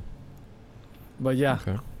but yeah,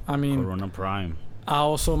 okay. I mean, Corona Prime.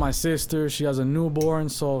 My sister, she has a newborn,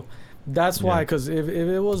 so that's why. Because if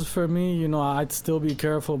it was for me, I'd still be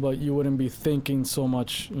careful, but you wouldn't be thinking so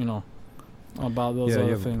much, about those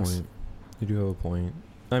other things. You do have a point.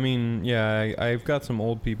 I mean, yeah, I've got some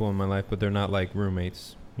old people in my life, but they're not like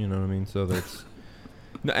roommates. You know what I mean? So that's.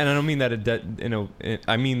 And I don't mean that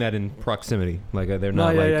I mean that in proximity. Like they're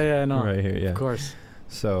not no, right here. Yeah, of course.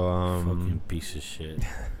 So fucking piece of shit.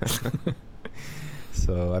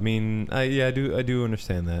 So I mean, I do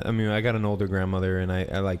understand that. I mean, I got an older grandmother, and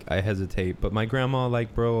I hesitate. But my grandma,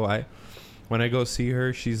 when I go see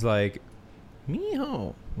her, she's like,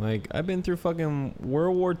 mijo. Like, I've been through fucking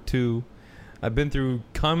World War II. I've been through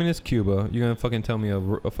communist Cuba. You're gonna fucking tell me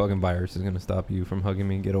a fucking virus is gonna stop you from hugging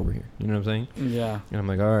me and get over here? You know what I'm saying? Yeah. And I'm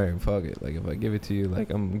like, all right, fuck it. Like, if I give it to you,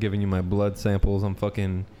 like, I'm giving you my blood samples. I'm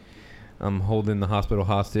holding the hospital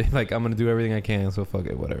hostage. Like, I'm gonna do everything I can. So fuck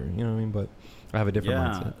it, whatever. You know what I mean? But I have a different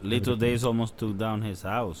mindset. Lito Daze almost took down his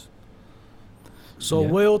house. So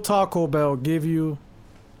will Taco Bell give you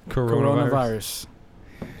coronavirus?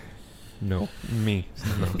 No, me.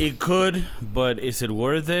 No. It could, but is it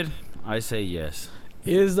worth it? I say yes.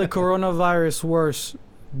 Is the coronavirus worse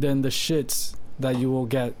than the shits that you will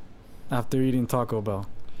get after eating Taco Bell?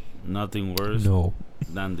 Nothing worse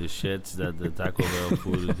than the shits that the Taco Bell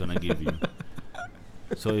food is gonna give you.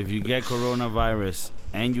 So if you get coronavirus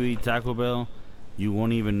and you eat Taco Bell, you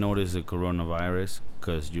won't even notice the coronavirus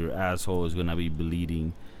because your asshole is gonna be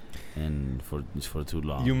bleeding, and for too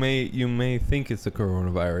long. You may think it's the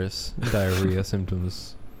coronavirus diarrhea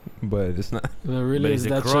symptoms, but it's not. Really, is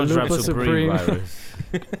that Chalupa Supreme virus?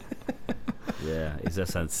 Yeah, it's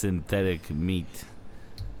just a synthetic meat.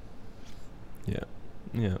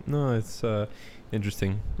 Yeah. No, it's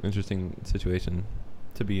interesting situation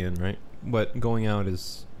to be in, right? But going out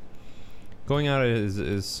is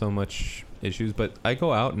so much issues. But I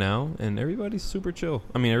go out now and everybody's super chill.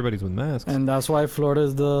 I mean, everybody's with masks. And that's why Florida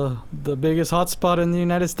is the biggest hotspot in the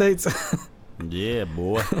United States. Yeah,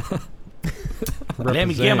 boy. Let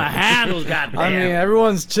me get my handles, goddamn. I mean,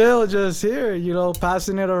 everyone's chill just here,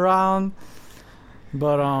 passing it around.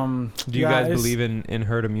 But do you guys believe in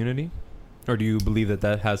herd immunity, or do you believe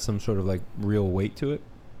that has some sort of like real weight to it?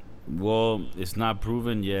 Well, it's not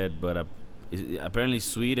proven yet, but apparently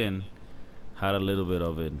Sweden had a little bit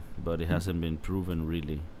of it, but it hasn't been proven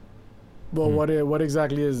really. Well, what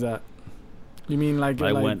exactly is that? You mean like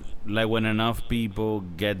when enough people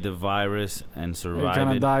get the virus and survive it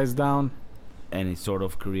kind of dies down, and it sort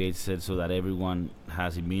of creates it so that everyone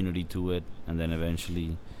has immunity to it, and then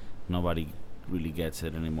eventually nobody really gets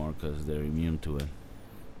it anymore because they're immune to it.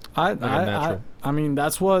 I mean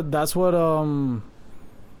that's what these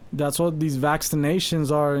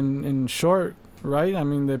vaccinations are in short, right? I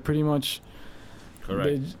mean, they're pretty much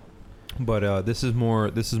correct. But this is more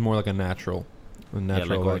like a natural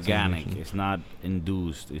like organic. It's not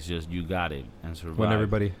induced. It's just you got it and survive. When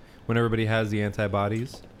everybody has the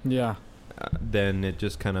antibodies, then it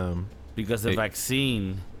just kind of, because the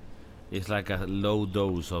vaccine is like a low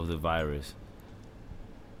dose of the virus,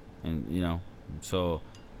 and so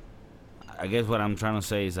I guess what I'm trying to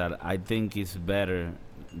say is that I think it's better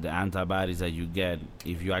the antibodies that you get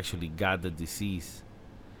if you actually got the disease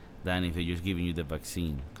than if they're just giving you the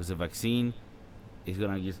vaccine, because the vaccine is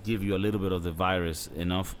gonna just give you a little bit of the virus,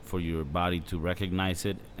 enough for your body to recognize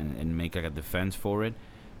it and make like a defense for it,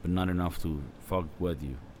 but not enough to fuck with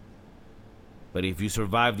you. But if you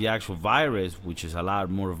survive the actual virus, which is a lot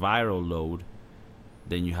more viral load,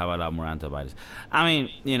 then you have a lot more antibodies. I mean,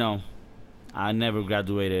 I never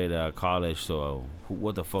graduated college, so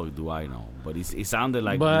what the fuck do I know? But it sounded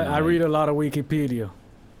like. But I read a lot of Wikipedia.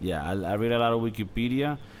 Yeah, I read a lot of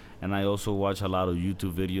Wikipedia, and I also watch a lot of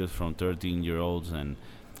YouTube videos from 13-year-olds and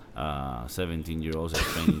 17-year-olds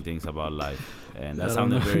explaining things about life, and that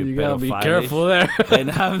sounded very. You gotta be careful there.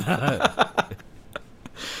 And I'm not.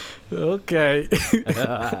 Okay.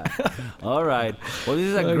 All right. Well, this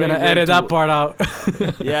is a We're great. Gonna edit that part out.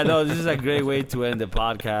 Yeah, no, this is a great way to end the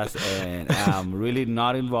podcast, and I'm really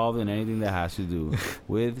not involved in anything that has to do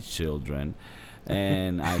with children,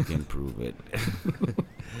 and I can prove it.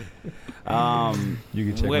 You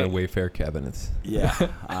can check my Wayfair cabinets. Yeah,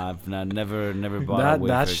 I've never bought a Wayfair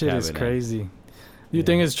that shit cabinet. Is crazy. You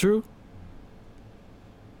think it's true?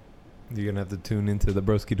 You're gonna have to tune into the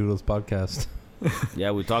Broski Doodles podcast. Yeah,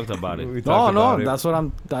 we talked about it. That's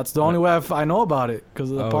the only way I know about it, because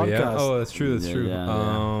of the podcast. Yeah? Oh, that's true.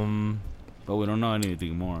 Yeah. But we don't know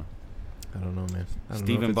anything more. I don't know, man.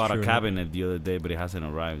 Steven bought a cabinet the other day, but it hasn't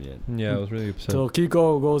arrived yet. Yeah, I was really upset. So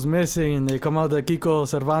Kiko goes missing, and they come out the Kiko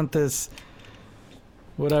Cervantes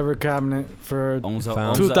whatever cabinet for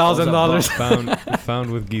 $2,000.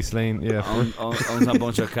 Found with Ghislaine. Yeah. Owns a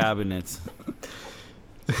bunch of cabinets.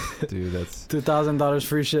 Dude, that's $2,000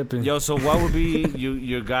 free shipping. Yo, so what would be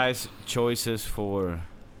your guys' choices for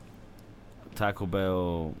Taco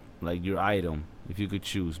Bell, like your item, if you could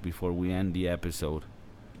choose before we end the episode?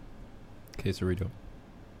 Quesarito.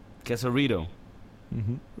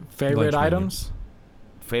 Mm-hmm. Favorite items? Menu.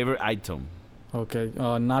 Favorite item. Okay,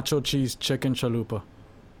 nacho cheese chicken chalupa.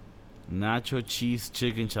 Nacho cheese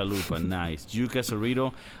chicken chalupa. Nice. You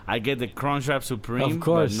quesarito. I get the Crunchwrap Supreme. Of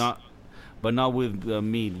course. But not with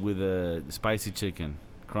meat, with spicy chicken.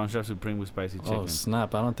 Crunchwrap Supreme with spicy chicken. Oh,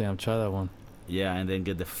 snap. I don't think I've tried that one. Yeah, and then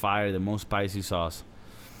get the most spicy sauce.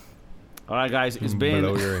 All right, guys. It's been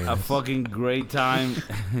a fucking great time.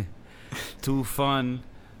 Too fun.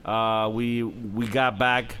 We got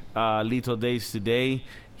back Lito Daze today.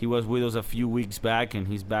 He was with us a few weeks back, and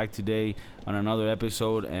he's back today on another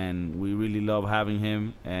episode, and we really love having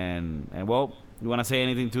him. And well, you want to say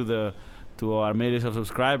anything to our millions of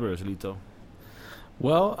subscribers, Lito?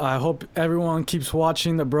 Well, I hope everyone keeps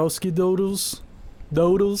watching the Broski Doodles,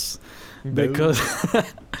 because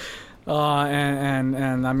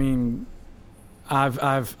and I mean,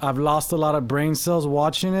 I've lost a lot of brain cells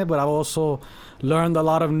watching it, but I've also learned a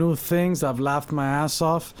lot of new things. I've laughed my ass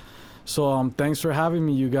off. So thanks for having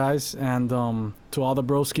me, you guys, and to all the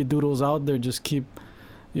Broski Doodles out there, just keeping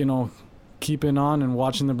on and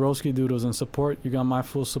watching the Broski Doodles and support. You got my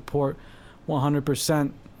full support,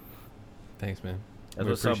 100%. Thanks, man. That's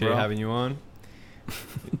we appreciate up, having you on.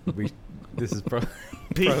 This is probably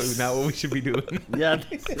not what we should be doing. Yeah,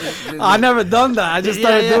 I never done that. I just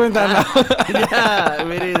started doing that now. Yeah,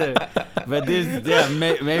 me neither. But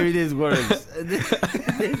maybe this works.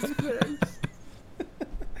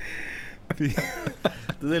 Do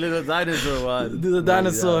the little dinosaur one. Do the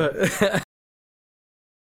dinosaur.